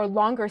or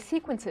longer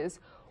sequences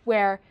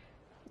where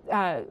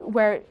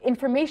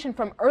information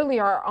from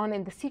earlier on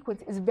in the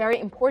sequence is very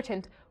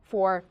important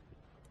for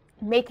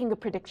making a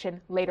prediction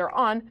later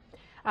on,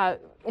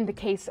 in the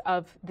case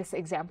of this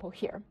example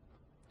here.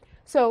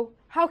 So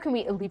how can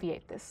we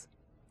alleviate this?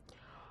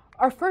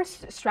 Our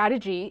first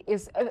strategy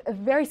is a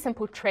very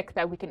simple trick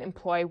that we can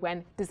employ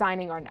when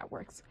designing our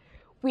networks.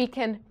 We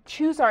can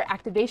choose our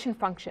activation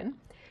function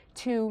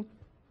to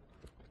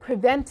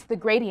prevent the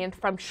gradient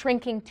from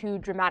shrinking too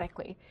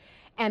dramatically.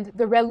 And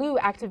the ReLU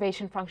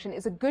activation function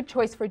is a good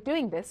choice for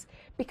doing this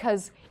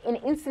because in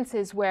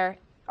instances where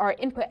our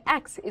input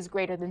x is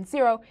greater than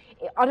 0,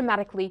 it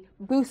automatically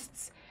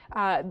boosts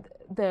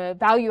the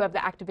value of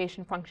the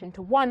activation function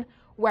to 1,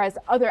 whereas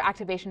other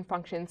activation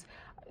functions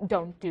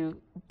don't do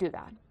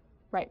that.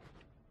 Right.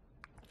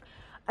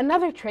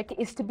 Another trick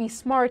is to be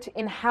smart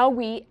in how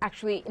we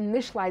actually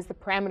initialize the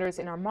parameters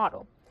in our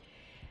model.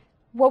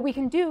 What we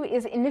can do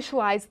is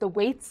initialize the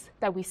weights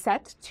that we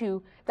set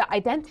to the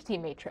identity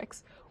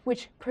matrix,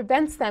 which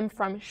prevents them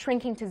from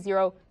shrinking to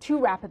 0 too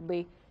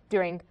rapidly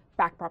during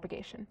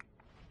backpropagation.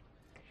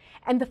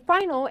 And the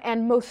final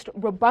and most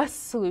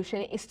robust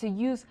solution is to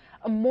use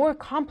a more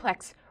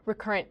complex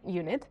recurrent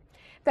unit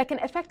that can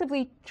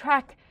effectively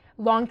track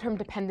long-term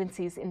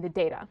dependencies in the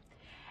data.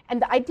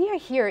 And the idea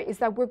here is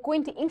that we're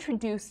going to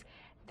introduce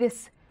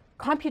this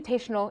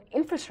computational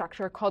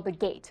infrastructure called the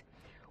gate,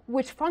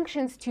 which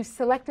functions to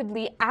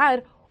selectively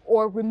add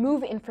or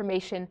remove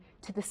information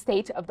to the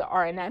state of the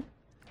RNN.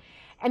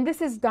 And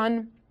this is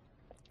done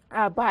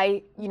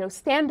by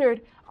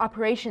standard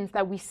operations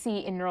that we see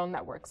in neural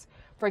networks.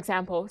 For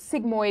example,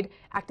 sigmoid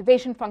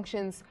activation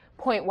functions,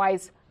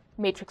 pointwise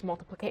matrix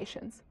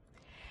multiplications.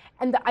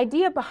 And the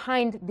idea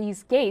behind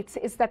these gates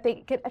is that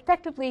they can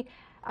effectively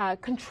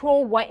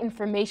control what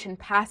information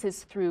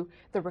passes through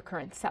the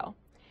recurrent cell.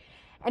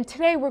 And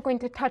today we're going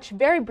to touch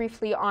very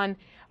briefly on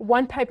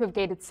one type of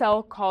gated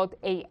cell called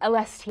a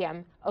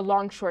LSTM, a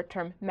long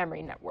short-term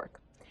memory network.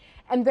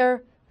 And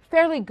they're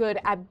fairly good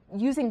at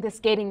using this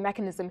gating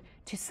mechanism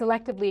to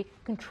selectively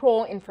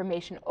control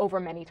information over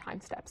many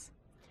time steps.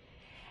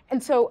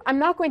 And so I'm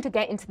not going to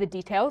get into the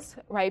details,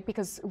 right,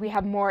 because we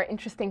have more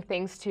interesting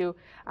things to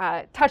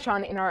touch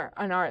on in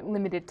our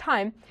limited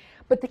time.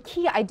 But the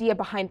key idea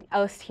behind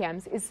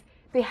LSTMs is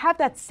they have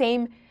that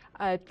same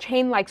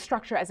chain-like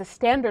structure as a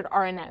standard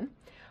RNN,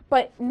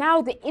 but now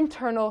the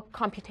internal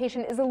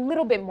computation is a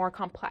little bit more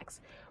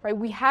complex, right?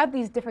 We have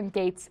these different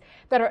gates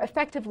that are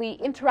effectively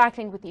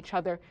interacting with each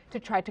other to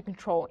try to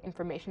control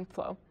information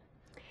flow.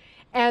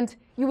 And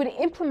you would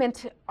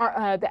implement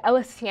the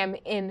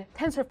LSTM in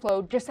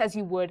TensorFlow just as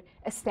you would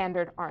a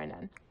standard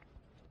RNN.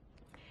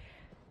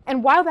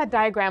 And while that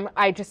diagram,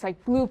 I just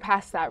blew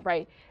past that,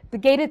 right? The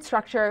gated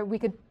structure, we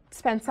could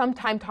spend some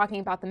time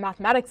talking about the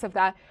mathematics of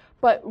that,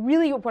 but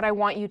really what I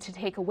want you to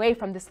take away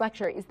from this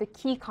lecture is the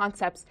key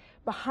concepts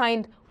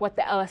behind what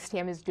the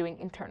LSTM is doing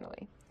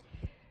internally.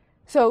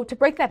 So to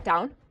break that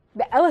down,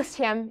 the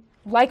LSTM,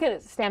 like a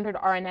standard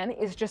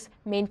RNN, is just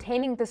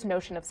maintaining this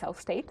notion of cell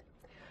state,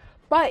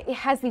 but it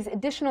has these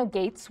additional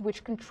gates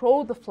which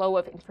control the flow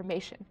of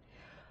information,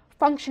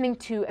 functioning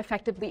to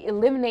effectively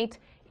eliminate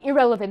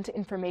irrelevant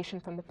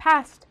information from the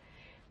past,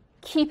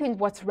 keeping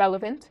what's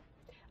relevant,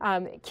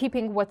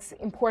 keeping what's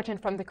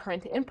important from the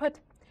current input,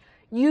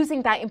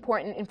 using that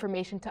important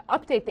information to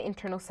update the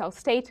internal cell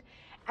state,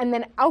 and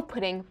then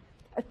outputting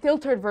a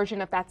filtered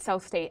version of that cell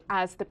state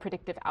as the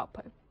predictive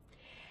output.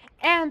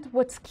 And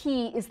what's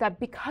key is that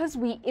because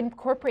we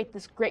incorporate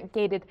this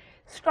gated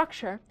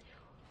structure,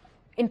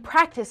 in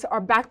practice, our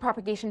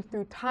backpropagation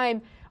through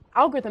time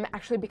algorithm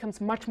actually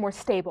becomes much more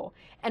stable,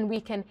 and we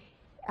can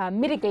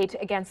mitigate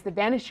against the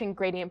vanishing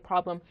gradient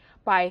problem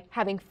by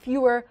having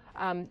fewer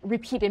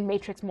repeated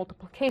matrix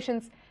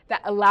multiplications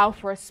that allow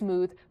for a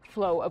smooth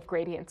flow of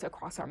gradients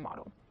across our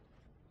model.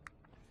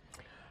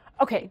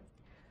 Okay,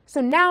 so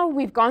now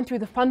we've gone through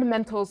the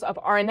fundamentals of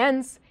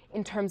RNNs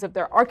in terms of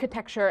their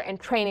architecture and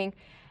training,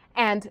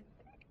 and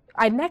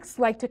I'd next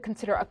like to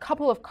consider a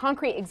couple of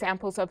concrete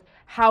examples of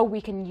how we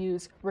can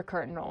use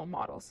recurrent neural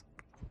models.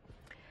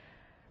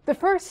 The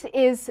first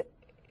is,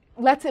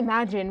 let's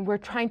imagine we're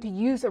trying to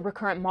use a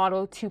recurrent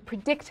model to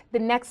predict the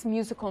next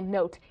musical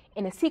note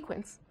in a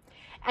sequence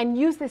and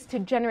use this to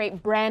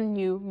generate brand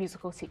new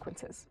musical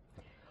sequences.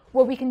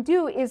 What we can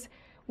do is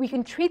we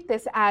can treat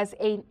this as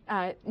a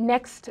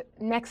next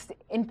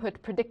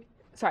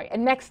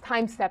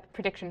time step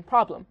prediction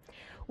problem,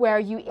 where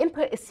you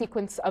input a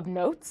sequence of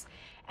notes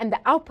and the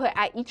output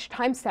at each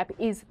time step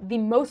is the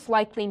most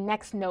likely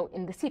next note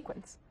in the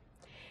sequence.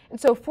 And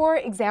so, for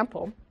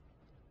example,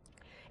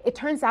 it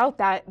turns out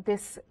that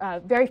this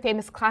very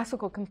famous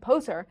classical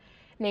composer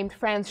named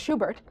Franz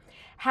Schubert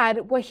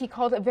had what he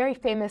called a very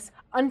famous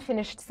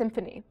unfinished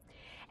symphony,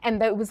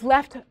 and that it was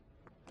left,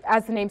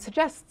 as the name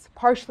suggests,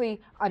 partially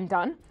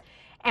undone,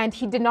 and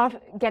he did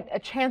not get a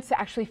chance to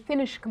actually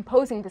finish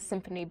composing the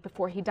symphony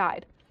before he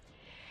died.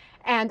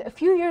 And a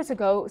few years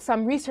ago,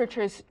 some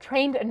researchers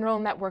trained a neural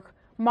network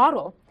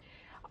model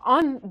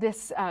on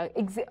this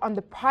on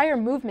the prior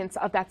movements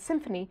of that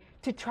symphony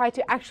to try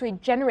to actually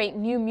generate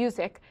new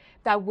music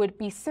that would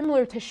be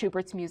similar to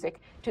Schubert's music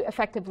to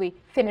effectively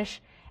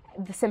finish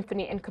the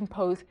symphony and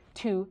compose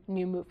 2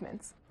 new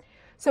movements.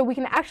 So we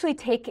can actually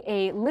take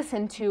a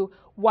listen to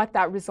what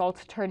that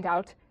result turned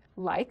out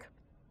like.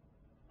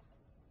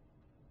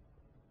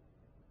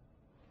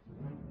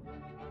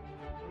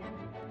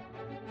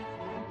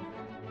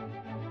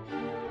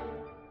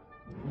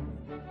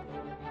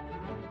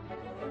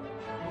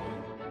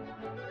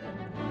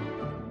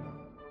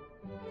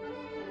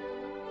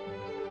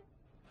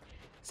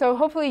 So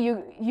hopefully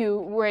you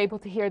were able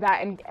to hear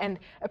that and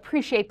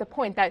appreciate the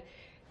point that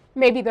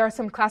maybe there are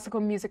some classical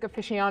music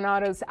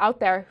aficionados out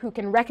there who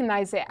can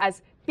recognize it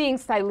as being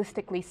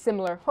stylistically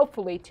similar,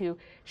 hopefully, to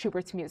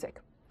Schubert's music.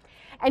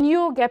 And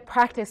you'll get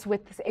practice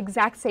with this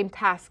exact same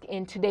task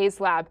in today's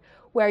lab,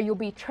 where you'll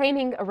be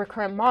training a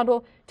recurrent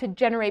model to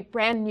generate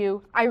brand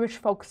new Irish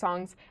folk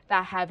songs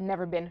that have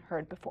never been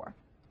heard before.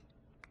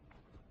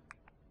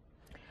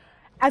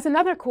 As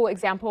another cool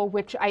example,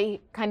 which I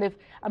kind of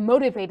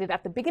motivated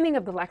at the beginning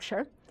of the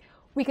lecture,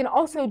 we can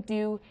also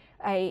do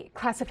a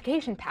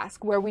classification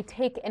task where we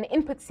take an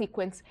input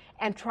sequence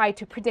and try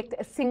to predict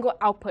a single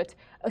output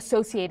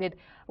associated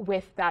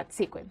with that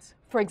sequence.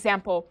 For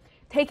example,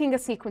 taking a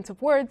sequence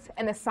of words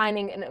and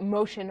assigning an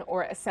emotion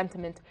or a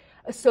sentiment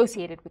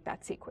associated with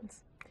that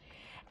sequence.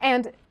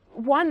 And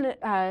one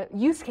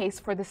use case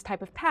for this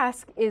type of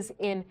task is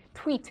in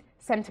tweet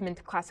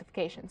sentiment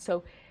classification.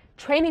 So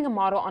training a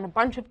model on a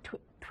bunch of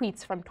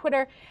tweets from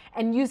Twitter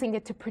and using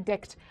it to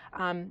predict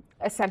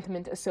a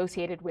sentiment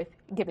associated with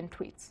given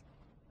tweets.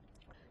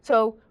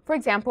 So, for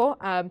example,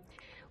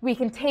 we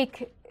can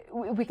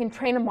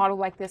train a model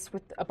like this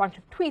with a bunch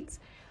of tweets.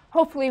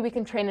 Hopefully, we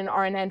can train an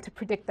RNN to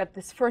predict that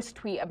this first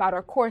tweet about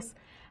our course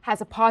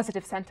has a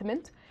positive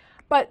sentiment,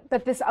 but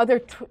that this other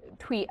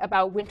tweet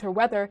about winter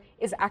weather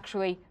is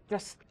actually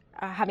just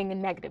having a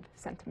negative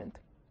sentiment.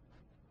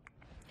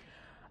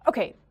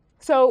 Okay,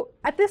 so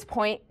at this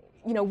point,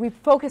 we've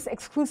focused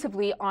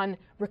exclusively on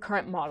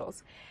recurrent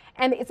models.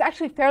 And it's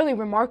actually fairly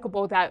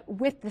remarkable that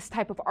with this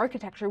type of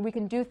architecture, we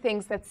can do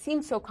things that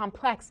seem so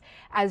complex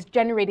as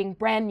generating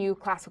brand new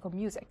classical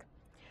music.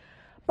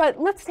 But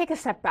let's take a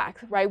step back,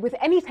 right? With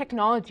any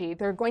technology,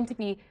 there are going to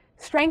be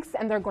strengths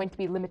and there are going to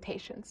be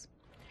limitations.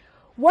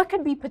 What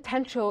could be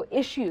potential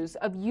issues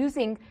of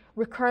using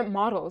recurrent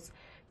models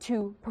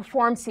to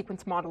perform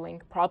sequence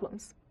modeling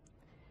problems?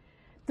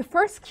 The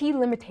first key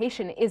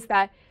limitation is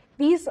that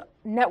these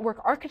network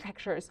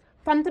architectures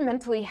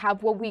fundamentally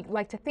have what we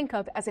like to think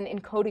of as an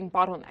encoding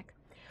bottleneck.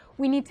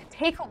 We need to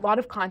take a lot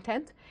of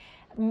content,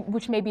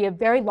 which may be a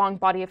very long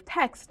body of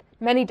text,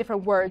 many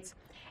different words,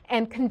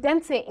 and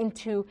condense it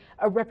into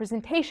a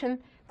representation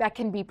that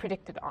can be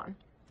predicted on.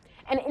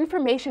 And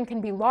information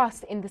can be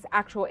lost in this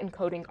actual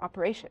encoding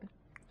operation.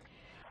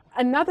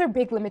 Another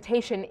big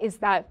limitation is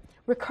that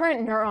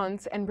recurrent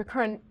neurons and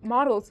recurrent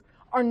models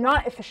are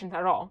not efficient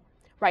at all.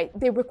 Right?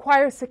 They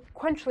require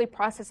sequentially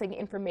processing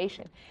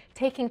information,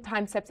 taking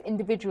time steps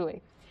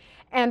individually.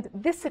 And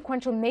this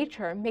sequential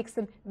nature makes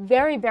them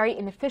very, very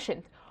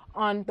inefficient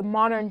on the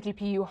modern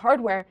GPU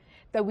hardware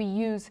that we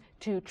use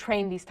to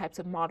train these types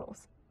of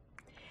models.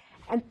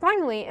 And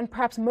finally, and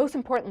perhaps most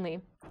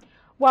importantly,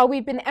 while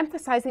we've been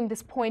emphasizing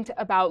this point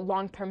about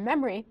long-term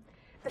memory,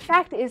 the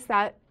fact is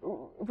that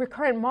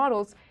recurrent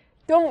models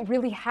don't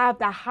really have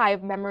that high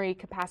of memory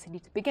capacity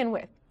to begin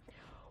with.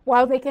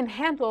 While they can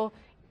handle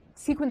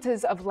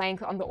sequences of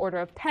length on the order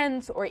of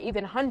tens or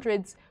even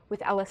hundreds with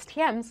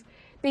LSTMs,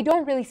 they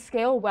don't really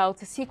scale well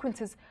to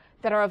sequences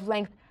that are of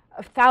length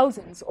of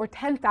thousands or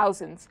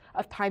 10,000s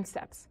of time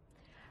steps.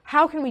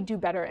 How can we do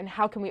better, and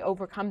how can we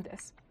overcome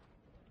this?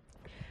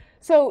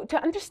 So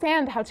to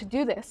understand how to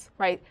do this,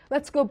 right,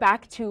 let's go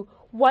back to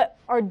what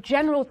our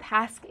general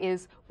task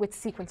is with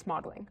sequence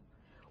modeling.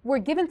 We're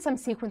given some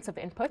sequence of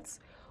inputs.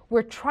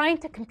 We're trying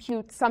to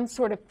compute some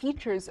sort of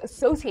features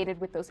associated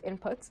with those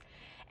inputs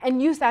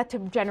and use that to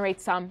generate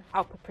some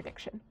output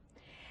prediction.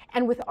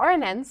 And with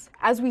RNNs,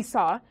 as we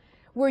saw,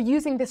 we're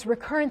using this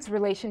recurrence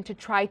relation to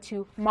try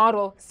to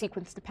model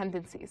sequence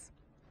dependencies.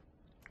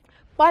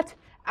 But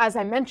as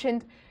I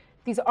mentioned,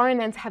 these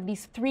RNNs have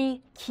these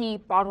three key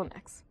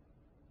bottlenecks.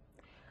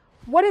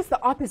 What is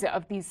the opposite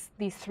of these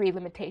three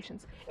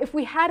limitations? If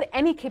we had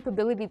any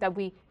capability that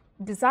we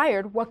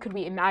desired, what could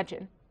we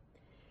imagine?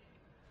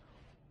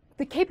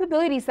 The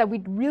capabilities that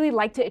we'd really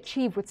like to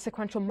achieve with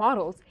sequential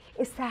models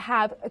is to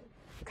have a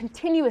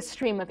continuous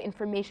stream of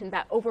information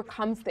that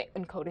overcomes the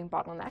encoding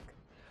bottleneck.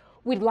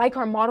 We'd like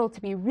our model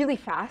to be really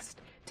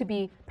fast, to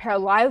be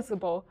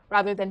parallelizable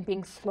rather than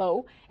being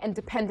slow and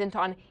dependent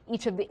on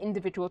each of the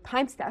individual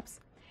time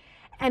steps.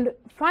 And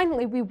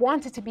finally, we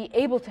want it to be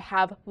able to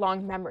have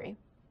long memory.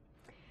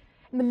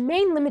 And the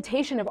main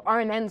limitation of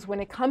RNNs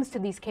when it comes to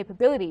these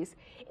capabilities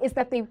is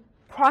that they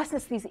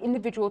process these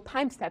individual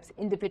time steps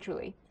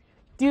individually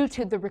due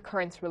to the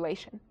recurrence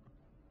relation.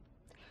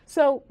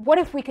 So what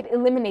if we could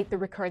eliminate the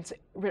recurrence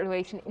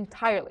relation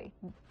entirely,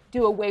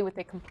 do away with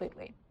it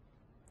completely?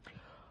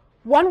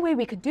 One way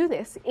we could do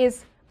this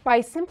is by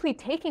simply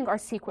taking our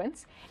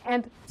sequence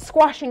and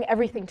squashing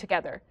everything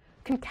together,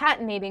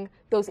 concatenating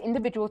those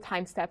individual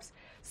time steps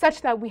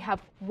such that we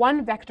have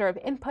one vector of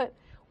input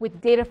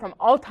with data from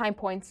all time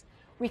points.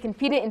 We can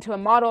feed it into a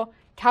model,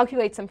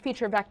 calculate some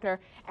feature vector,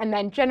 and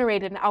then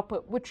generate an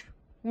output, which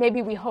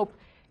maybe we hope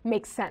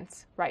makes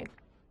sense, right?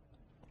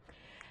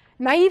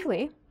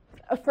 Naively,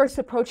 a first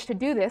approach to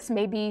do this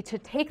may be to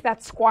take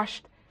that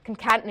squashed,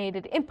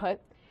 concatenated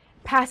input,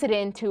 pass it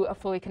into a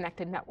fully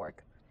connected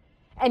network.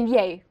 And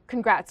yay,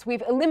 congrats,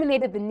 we've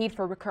eliminated the need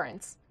for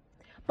recurrence.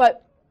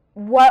 But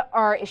what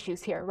are our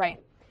issues here, right?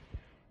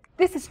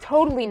 This is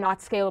totally not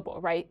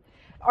scalable, right?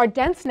 Our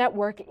dense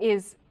network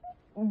is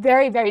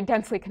very, very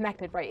densely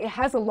connected, right? It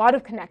has a lot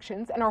of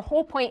connections, and our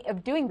whole point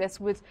of doing this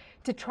was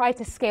to try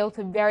to scale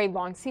to very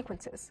long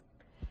sequences.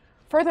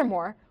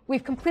 Furthermore,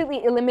 we've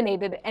completely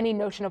eliminated any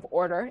notion of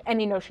order,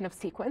 any notion of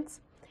sequence.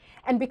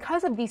 And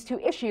because of these two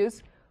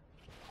issues,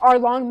 our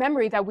long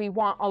memory that we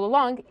want all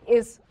along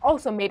is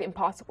also made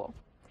impossible.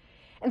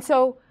 And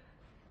so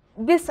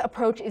this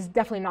approach is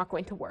definitely not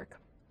going to work.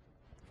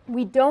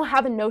 We don't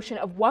have a notion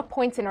of what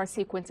points in our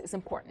sequence is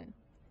important.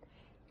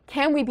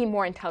 Can we be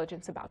more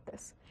intelligent about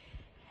this?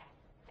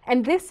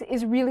 And this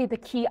is really the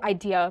key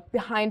idea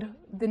behind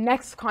the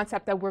next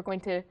concept that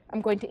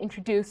I'm going to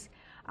introduce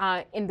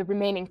in the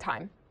remaining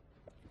time.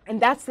 And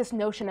that's this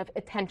notion of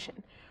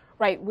attention,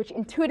 right? Which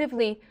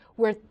intuitively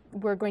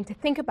we're going to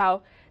think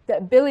about the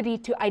ability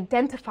to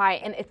identify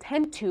and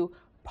attend to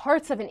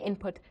parts of an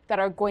input that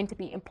are going to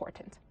be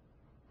important.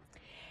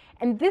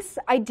 And this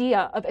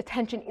idea of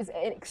attention is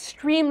an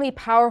extremely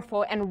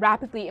powerful and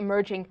rapidly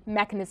emerging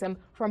mechanism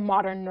for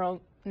modern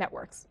neural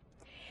networks.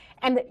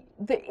 And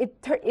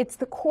it's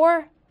the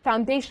core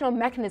foundational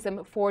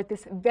mechanism for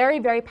this very,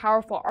 very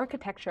powerful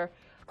architecture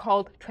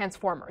called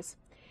transformers.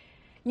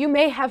 You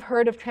may have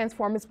heard of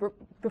transformers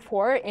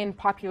before in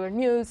popular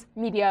news,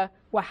 media,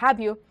 what have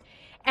you.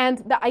 And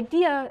the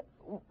idea,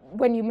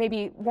 when you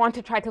maybe want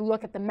to try to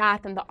look at the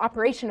math and the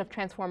operation of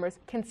transformers,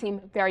 can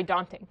seem very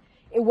daunting.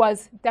 It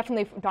was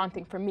definitely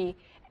daunting for me,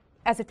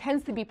 as it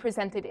tends to be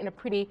presented in a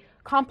pretty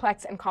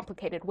complex and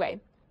complicated way.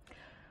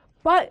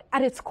 But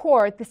at its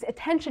core, this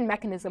attention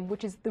mechanism,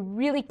 which is the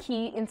really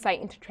key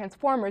insight into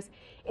transformers,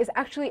 is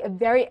actually a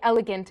very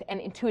elegant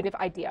and intuitive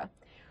idea.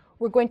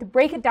 We're going to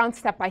break it down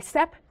step by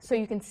step so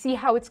you can see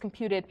how it's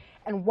computed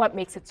and what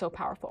makes it so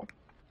powerful.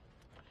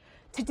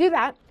 To do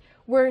that,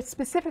 we're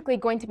specifically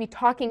going to be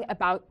talking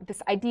about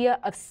this idea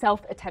of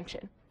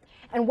self-attention.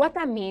 And what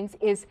that means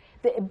is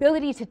the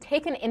ability to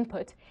take an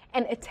input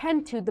and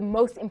attend to the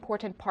most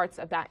important parts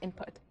of that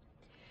input.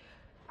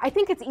 I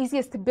think it's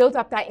easiest to build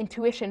up that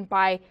intuition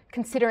by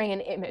considering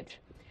an image.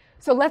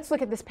 So let's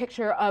look at this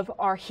picture of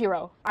our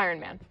hero,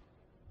 Iron Man.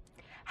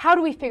 How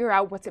do we figure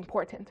out what's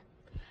important?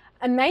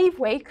 A naive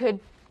way could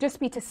just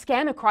be to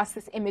scan across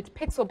this image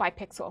pixel by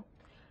pixel.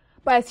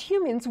 But as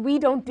humans, we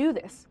don't do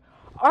this.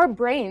 Our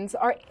brains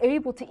are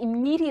able to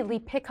immediately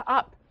pick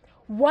up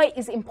what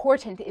is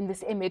important in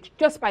this image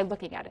just by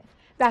looking at it.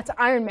 That's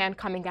Iron Man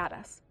coming at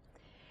us.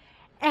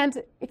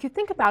 And if you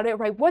think about it,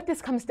 right, what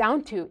this comes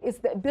down to is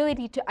the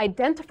ability to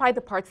identify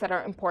the parts that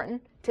are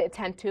important to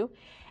attend to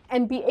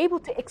and be able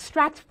to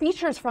extract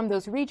features from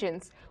those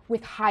regions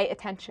with high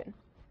attention.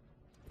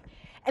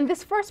 And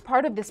this first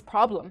part of this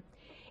problem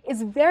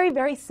is very,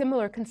 very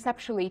similar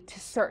conceptually to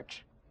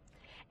search.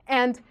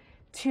 And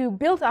to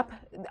build up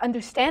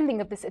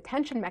understanding of this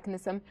attention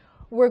mechanism,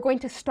 we're going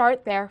to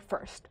start there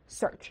first,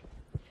 search.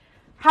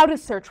 How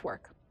does search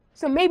work?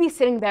 So maybe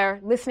sitting there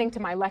listening to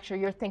my lecture,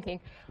 you're thinking,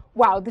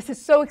 wow, this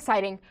is so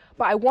exciting,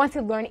 but I want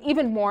to learn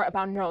even more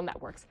about neural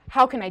networks.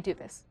 How can I do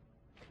this?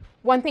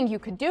 One thing you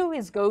could do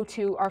is go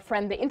to our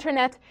friend the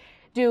internet,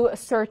 do a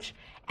search,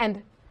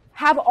 and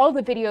have all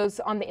the videos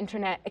on the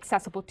internet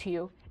accessible to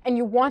you, and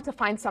you want to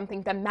find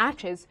something that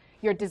matches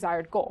your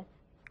desired goal.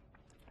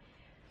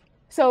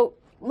 So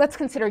let's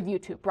consider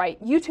YouTube,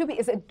 right? YouTube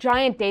is a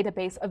giant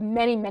database of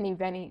many, many,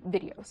 many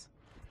videos.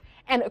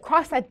 And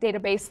across that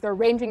database, they're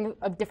ranging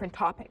of different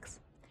topics.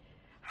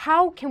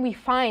 How can we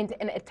find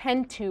and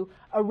attend to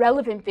a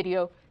relevant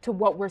video to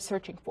what we're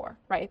searching for,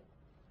 right?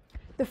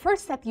 The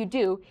first step you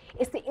do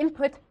is to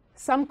input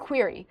some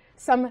query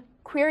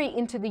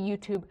into the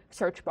YouTube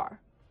search bar.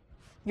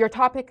 Your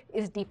topic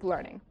is deep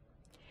learning.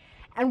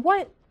 And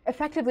what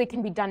effectively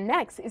can be done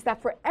next is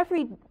that for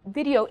every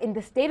video in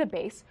this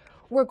database,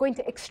 we're going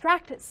to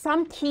extract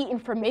some key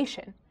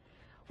information,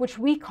 which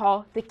we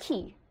call the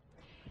key.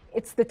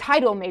 It's the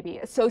title maybe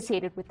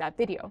associated with that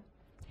video.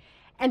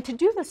 And to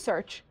do the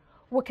search,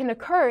 what can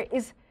occur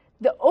is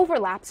the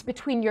overlaps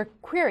between your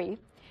query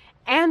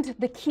and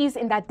the keys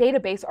in that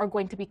database are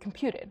going to be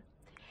computed.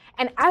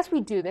 And as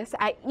we do this,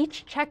 at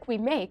each check we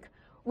make,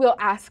 we'll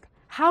ask,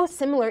 how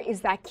similar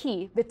is that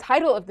key, the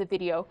title of the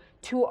video,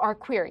 to our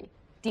query,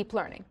 deep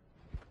learning?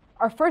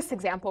 Our first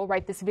example,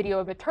 right, this video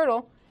of a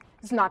turtle,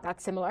 is not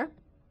that similar.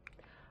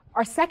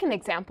 Our second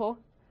example,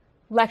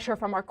 lecture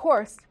from our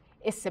course,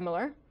 is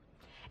similar.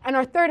 And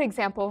our third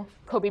example,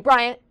 Kobe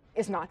Bryant,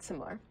 is not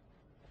similar.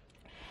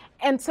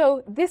 And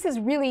so this is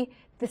really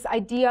this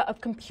idea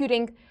of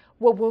computing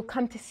what we'll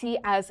come to see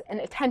as an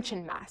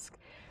attention mask,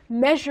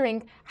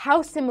 measuring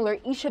how similar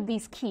each of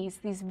these keys,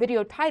 these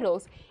video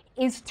titles,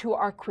 is to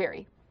our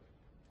query.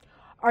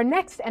 Our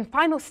next and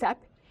final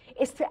step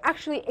is to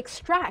actually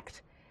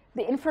extract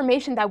the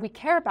information that we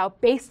care about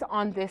based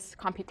on this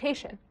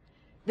computation,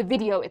 the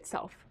video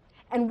itself.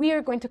 And we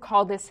are going to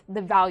call this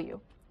the value.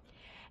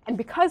 And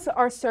because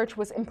our search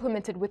was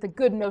implemented with a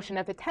good notion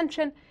of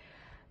attention,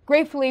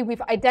 gratefully,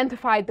 we've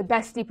identified the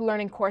best deep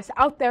learning course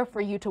out there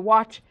for you to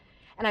watch.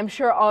 And I'm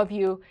sure all of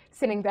you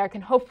sitting there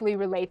can hopefully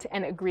relate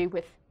and agree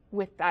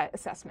with that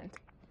assessment.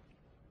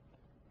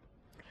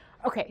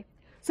 OK,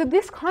 so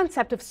this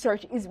concept of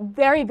search is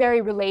very,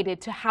 very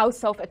related to how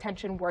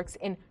self-attention works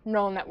in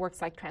neural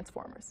networks like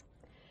transformers.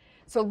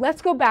 So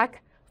let's go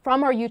back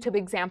from our YouTube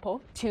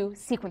example to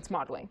sequence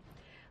modeling.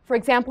 For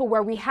example,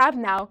 where we have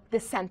now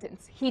this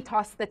sentence, he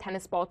tossed the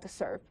tennis ball to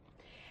serve.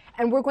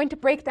 And we're going to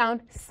break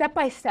down step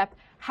by step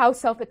how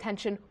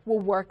self-attention will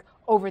work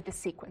over the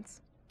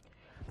sequence.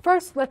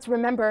 First, let's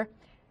remember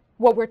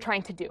what we're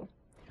trying to do.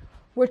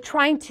 We're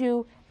trying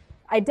to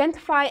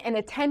identify and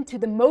attend to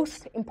the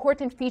most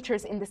important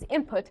features in this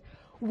input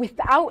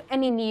without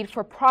any need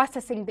for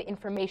processing the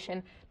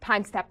information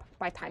time step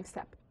by time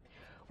step.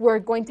 We're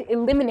going to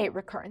eliminate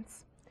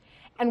recurrence.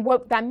 And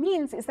what that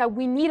means is that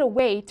we need a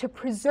way to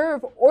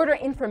preserve order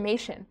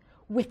information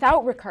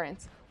without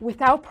recurrence,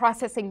 without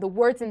processing the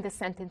words in the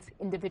sentence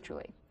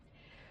individually.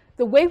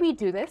 The way we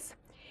do this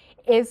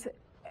is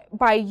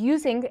by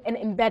using an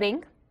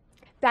embedding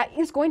that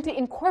is going to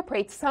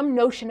incorporate some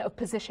notion of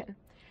position.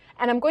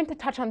 And I'm going to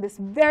touch on this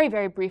very,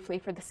 very briefly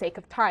for the sake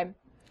of time.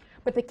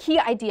 But the key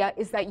idea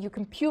is that you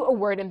compute a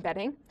word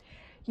embedding,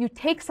 you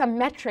take some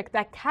metric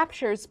that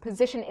captures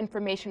position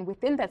information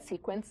within that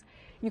sequence,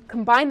 you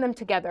combine them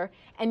together,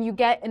 and you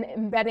get an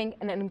embedding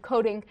and an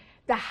encoding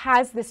that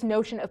has this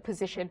notion of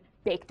position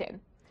baked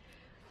in.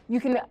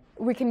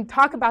 We can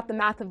talk about the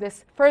math of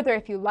this further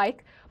if you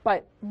like,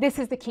 but this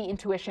is the key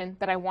intuition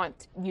that I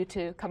want you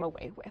to come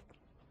away with.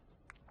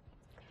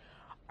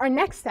 Our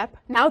next step,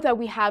 now that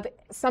we have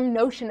some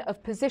notion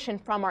of position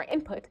from our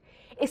input,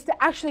 is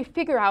to actually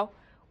figure out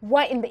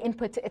what in the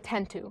input to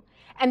attend to.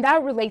 And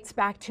that relates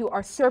back to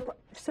our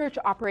search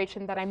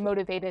operation that I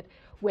motivated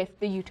with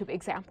the YouTube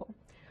example.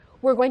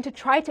 We're going to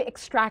try to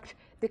extract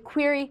the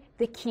query,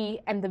 the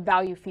key, and the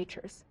value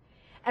features.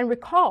 And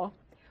recall,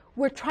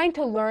 we're trying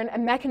to learn a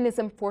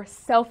mechanism for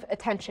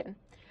self-attention,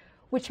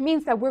 which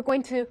means that we're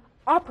going to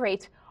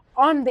operate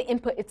on the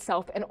input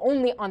itself and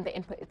only on the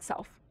input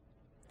itself.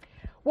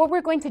 What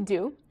we're going to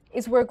do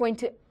is we're going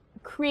to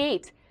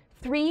create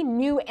 3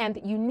 new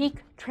and unique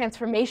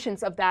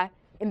transformations of that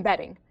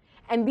embedding.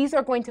 And these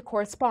are going to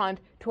correspond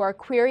to our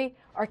query,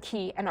 our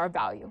key, and our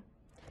value.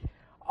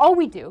 All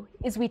we do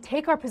is we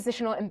take our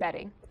positional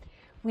embedding,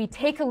 we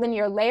take a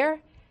linear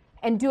layer,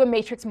 and do a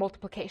matrix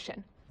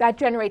multiplication. That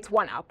generates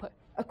one output,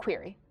 a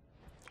query.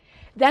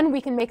 Then we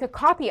can make a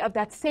copy of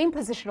that same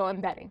positional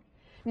embedding.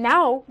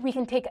 Now we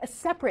can take a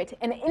separate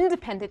and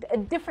independent, a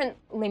different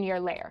linear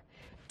layer,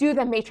 do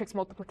the matrix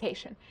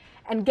multiplication,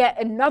 and get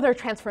another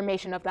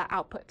transformation of that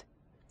output.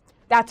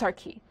 That's our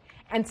key.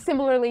 And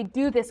similarly,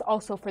 do this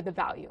also for the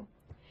value.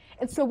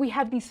 And so we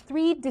have these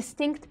 3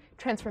 distinct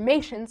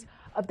transformations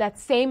of that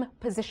same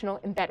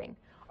positional embedding,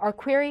 our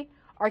query,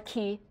 our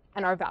key,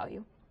 and our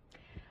value.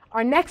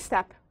 Our next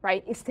step,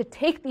 right, is to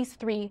take these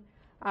 3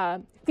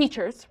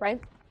 features, right,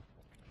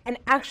 and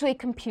actually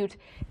compute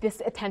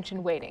this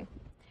attention weighting,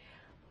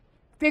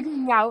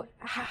 figuring out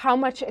how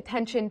much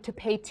attention to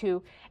pay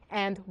to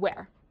and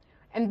where.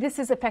 And this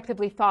is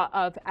effectively thought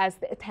of as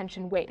the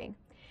attention weighting.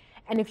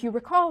 And if you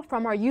recall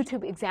from our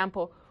YouTube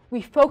example,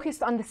 we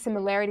focused on the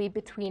similarity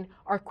between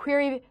our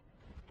query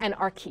and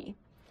our key.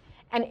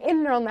 And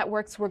in neural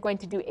networks, we're going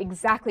to do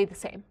exactly the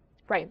same,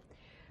 right?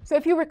 So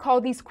if you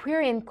recall, these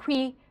query and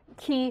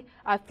key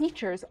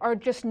features are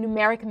just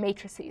numeric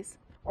matrices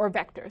or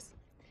vectors.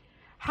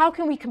 How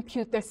can we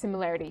compute their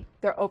similarity,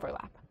 their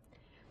overlap?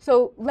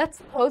 So let's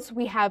suppose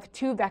we have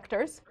two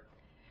vectors,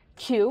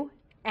 q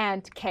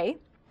and k.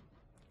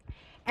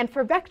 And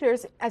for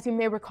vectors, as you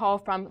may recall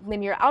from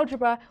linear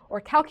algebra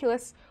or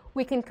calculus,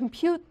 we can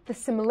compute the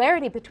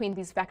similarity between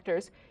these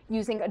vectors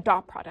using a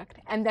dot product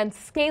and then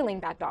scaling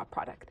that dot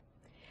product.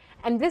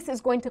 And this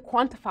is going to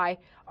quantify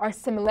our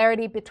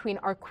similarity between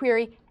our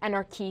query and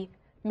our key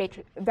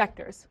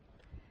vectors.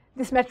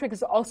 This metric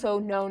is also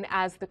known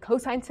as the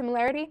cosine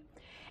similarity,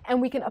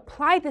 and we can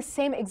apply the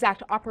same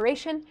exact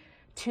operation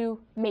to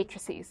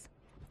matrices,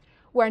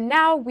 where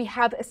now we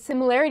have a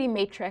similarity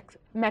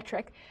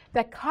metric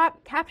that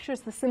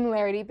captures the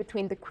similarity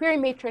between the query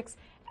matrix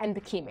and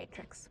the key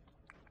matrix.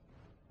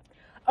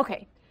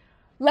 Okay,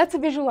 let's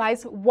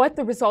visualize what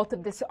the result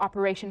of this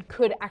operation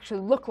could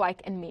actually look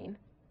like and mean.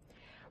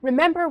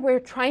 Remember,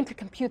 we're trying to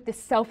compute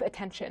this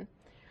self-attention.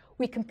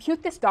 We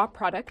compute this dot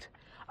product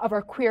of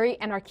our query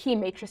and our key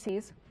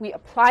matrices. We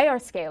apply our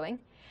scaling.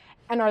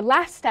 And our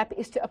last step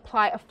is to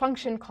apply a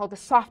function called the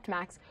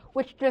softmax,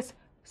 which just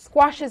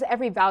squashes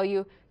every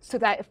value so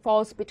that it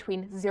falls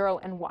between 0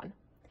 and 1.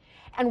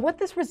 And what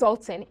this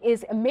results in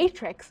is a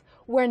matrix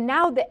where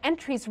now the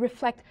entries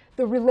reflect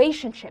the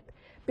relationship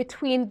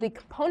between the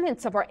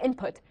components of our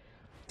input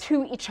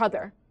to each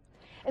other.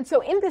 And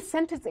so in this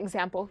sentence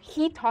example,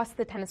 he tossed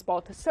the tennis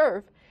ball to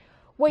serve.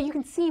 What you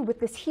can see with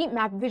this heat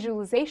map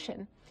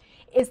visualization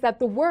is that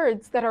the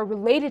words that are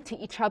related to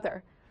each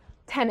other,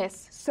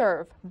 tennis,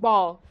 serve,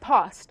 ball,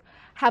 tossed,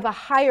 have a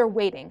higher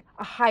weighting,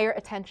 a higher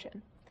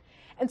attention.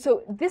 And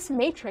so this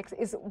matrix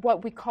is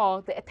what we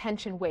call the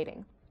attention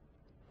weighting.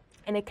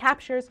 And it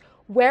captures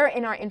where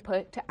in our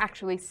input to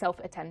actually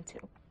self-attend to.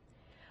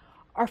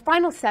 Our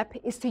final step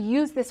is to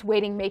use this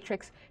weighting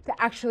matrix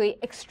to actually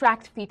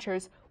extract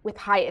features with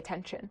high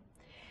attention.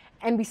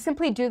 And we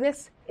simply do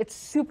this, it's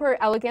super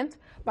elegant,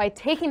 by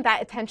taking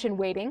that attention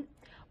weighting,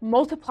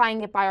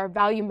 multiplying it by our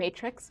value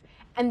matrix,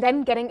 and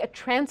then getting a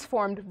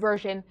transformed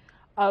version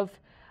of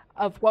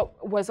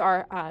what was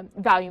our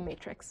value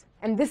matrix.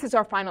 And this is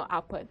our final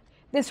output.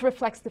 This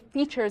reflects the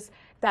features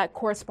that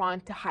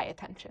correspond to high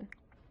attention.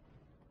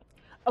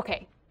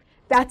 Okay,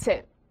 that's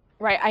it,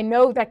 right? I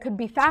know that could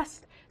be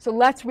fast, so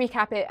let's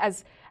recap it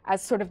as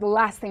sort of the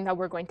last thing that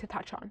we're going to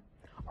touch on.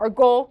 Our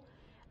goal,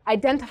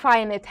 identify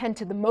and attend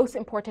to the most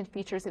important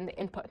features in the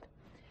input.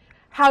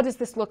 How does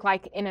this look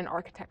like in an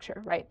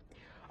architecture, right?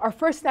 Our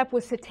first step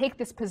was to take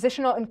this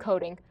positional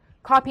encoding,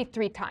 copy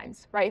 3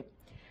 times, right?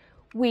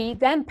 We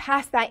then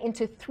pass that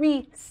into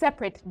 3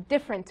 separate,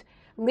 different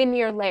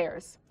linear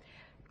layers,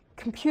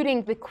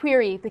 computing the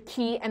query, the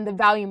key, and the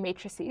value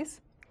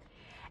matrices,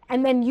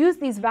 and then use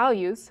these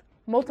values,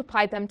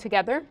 multiply them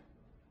together,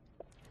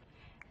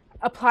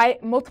 apply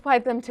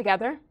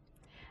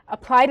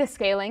to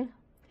scaling,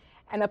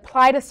 and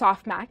apply to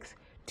softmax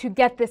to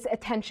get this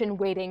attention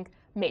weighting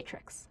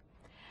matrix.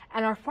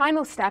 And our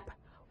final step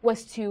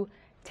was to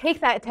take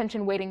that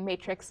attention weighting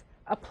matrix,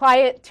 apply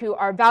it to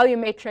our value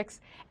matrix,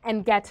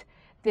 and get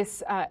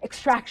this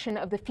extraction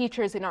of the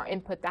features in our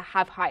input that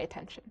have high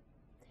attention.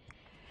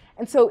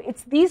 And so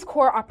it's these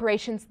core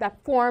operations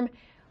that form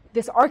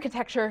this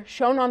architecture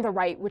shown on the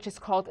right, which is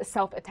called a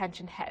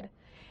self-attention head.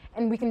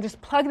 And we can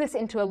just plug this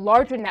into a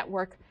larger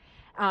network,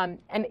 and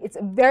it's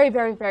a very,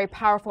 very, very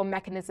powerful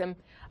mechanism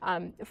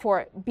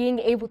for being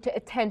able to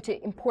attend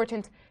to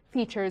important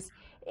features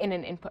in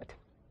an input.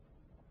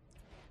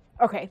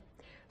 Okay,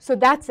 so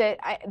that's it.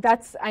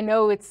 I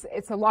know it's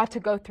a lot to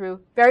go through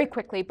very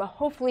quickly, but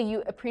hopefully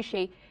you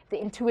appreciate the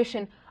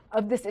intuition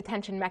of this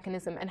attention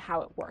mechanism and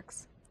how it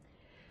works.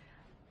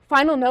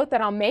 Final note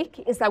that I'll make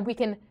is that we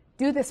can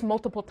do this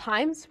multiple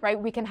times, right?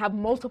 We can have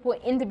multiple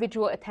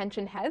individual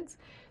attention heads.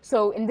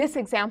 So in this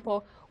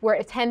example, we're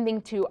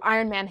attending to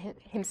Iron Man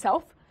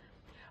himself,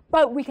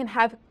 but we can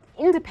have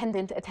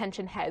independent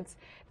attention heads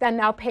that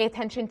now pay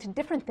attention to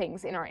different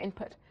things in our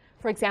input.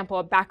 For example,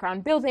 a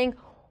background building,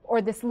 or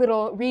this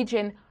little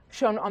region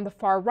shown on the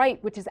far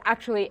right, which is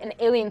actually an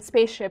alien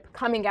spaceship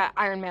coming at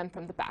Iron Man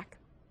from the back.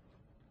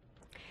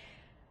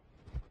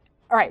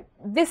 All right,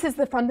 this is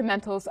the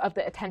fundamentals of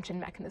the attention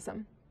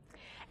mechanism.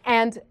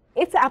 And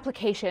its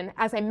application,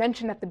 as I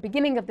mentioned at the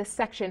beginning of this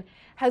section,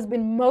 has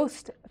been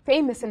most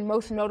famous and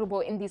most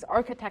notable in these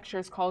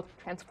architectures called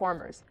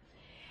transformers.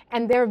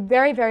 And they're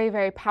very, very,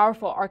 very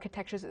powerful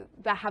architectures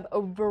that have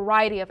a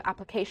variety of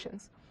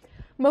applications.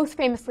 Most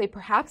famously,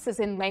 perhaps, is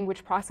in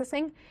language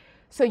processing.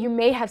 So you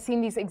may have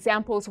seen these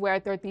examples where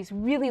there are these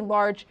really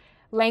large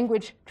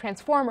language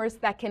transformers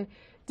that can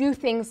do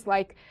things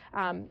like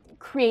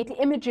create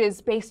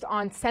images based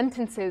on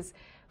sentences,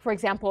 for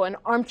example, an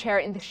armchair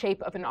in the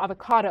shape of an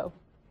avocado,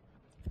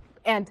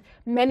 and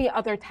many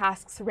other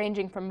tasks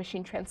ranging from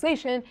machine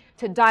translation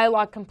to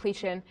dialogue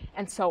completion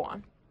and so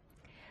on.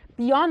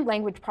 Beyond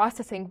language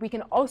processing, we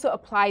can also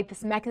apply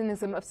this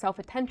mechanism of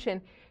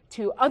self-attention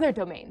to other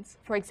domains,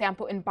 for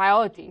example, in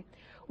biology,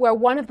 where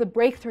one of the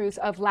breakthroughs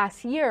of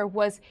last year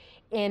was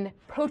in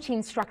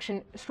protein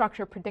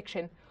structure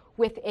prediction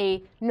with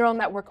a neural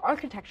network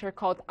architecture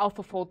called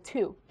AlphaFold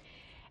 2.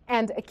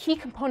 And a key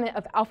component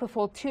of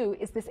AlphaFold 2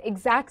 is this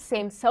exact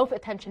same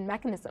self-attention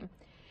mechanism.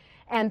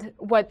 And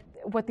what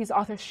these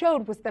authors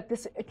showed was that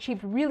this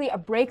achieved really a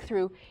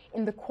breakthrough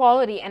in the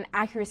quality and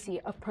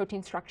accuracy of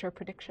protein structure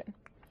prediction.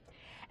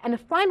 And a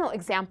final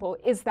example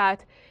is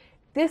that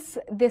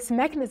this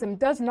mechanism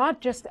does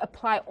not just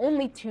apply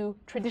only to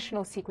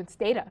traditional sequence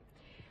data.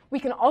 We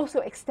can also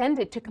extend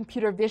it to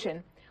computer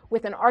vision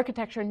with an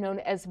architecture known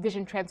as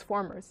vision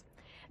transformers.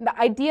 And the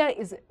idea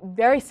is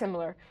very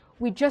similar.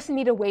 We just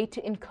need a way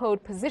to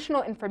encode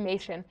positional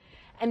information,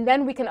 and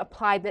then we can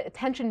apply the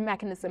attention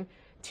mechanism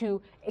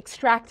to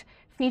extract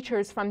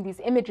features from these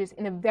images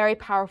in a very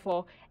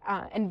powerful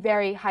and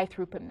very high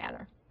throughput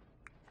manner.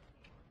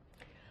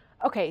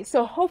 Okay,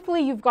 so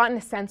hopefully you've gotten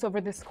a sense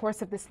over this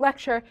course of this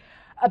lecture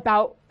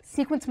about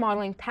sequence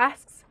modeling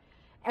tasks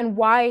and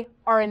why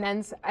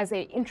RNNs as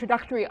an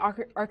introductory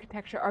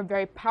architecture are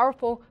very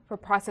powerful for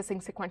processing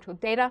sequential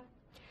data.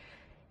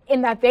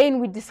 In that vein,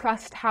 we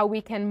discussed how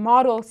we can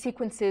model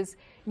sequences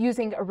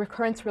using a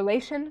recurrence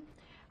relation,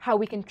 how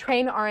we can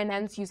train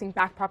RNNs using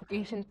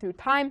backpropagation through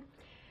time,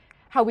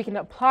 how we can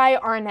apply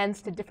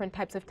RNNs to different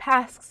types of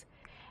tasks,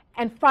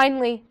 and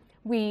finally,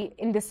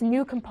 in this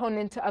new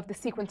component of the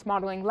sequence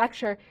modeling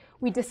lecture,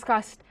 we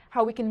discussed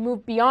how we can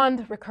move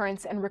beyond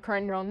recurrence and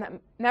recurrent neural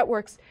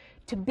networks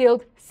to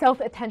build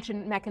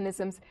self-attention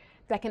mechanisms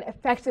that can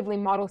effectively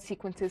model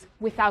sequences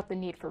without the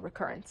need for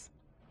recurrence.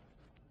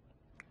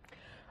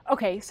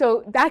 Okay,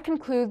 so that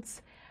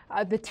concludes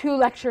the two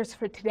lectures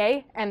for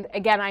today. And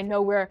again, I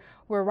know we're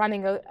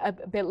running a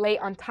bit late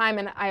on time,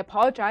 and I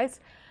apologize.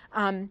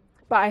 But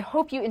I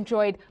hope you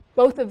enjoyed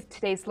both of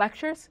today's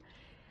lectures.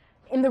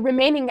 In the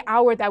remaining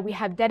hour that we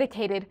have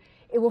dedicated,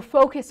 it will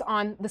focus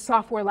on the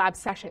software lab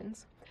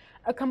sessions.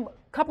 A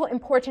couple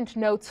important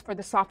notes for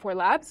the software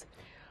labs.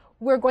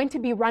 We're going to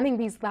be running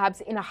these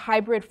labs in a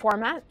hybrid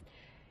format.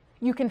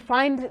 You can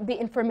find the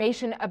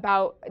information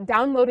about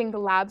downloading the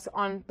labs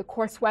on the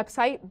course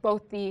website,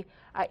 both the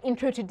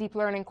Intro to Deep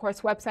Learning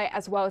course website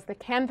as well as the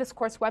Canvas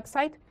course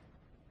website.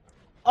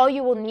 All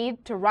you will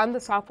need to run the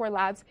software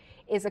labs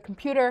is a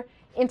computer,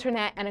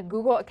 internet, and a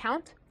Google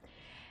account.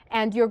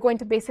 And you're going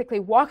to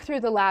basically walk through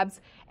the labs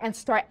and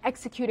start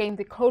executing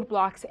the code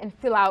blocks and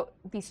fill out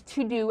these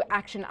to-do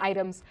action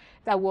items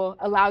that will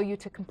allow you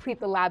to complete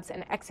the labs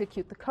and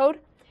execute the code.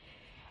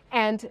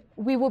 And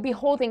we will be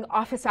holding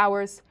office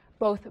hours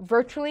both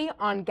virtually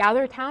on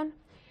GatherTown.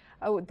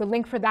 The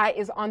link for that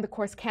is on the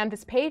course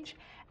Canvas page,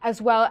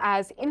 as well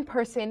as in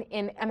person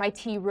in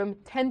MIT room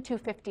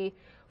 10250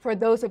 for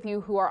those of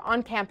you who are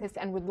on campus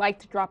and would like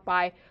to drop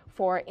by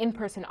for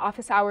in-person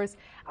office hours.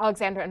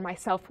 Alexander and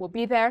myself will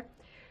be there.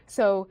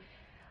 So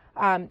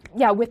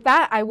yeah, with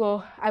that, I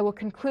will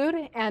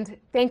conclude. And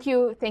thank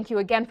you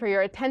again for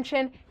your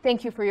attention.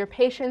 Thank you for your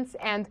patience.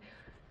 And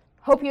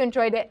hope you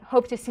enjoyed it.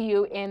 Hope to see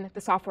you in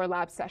the software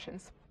lab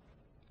sessions.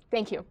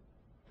 Thank you.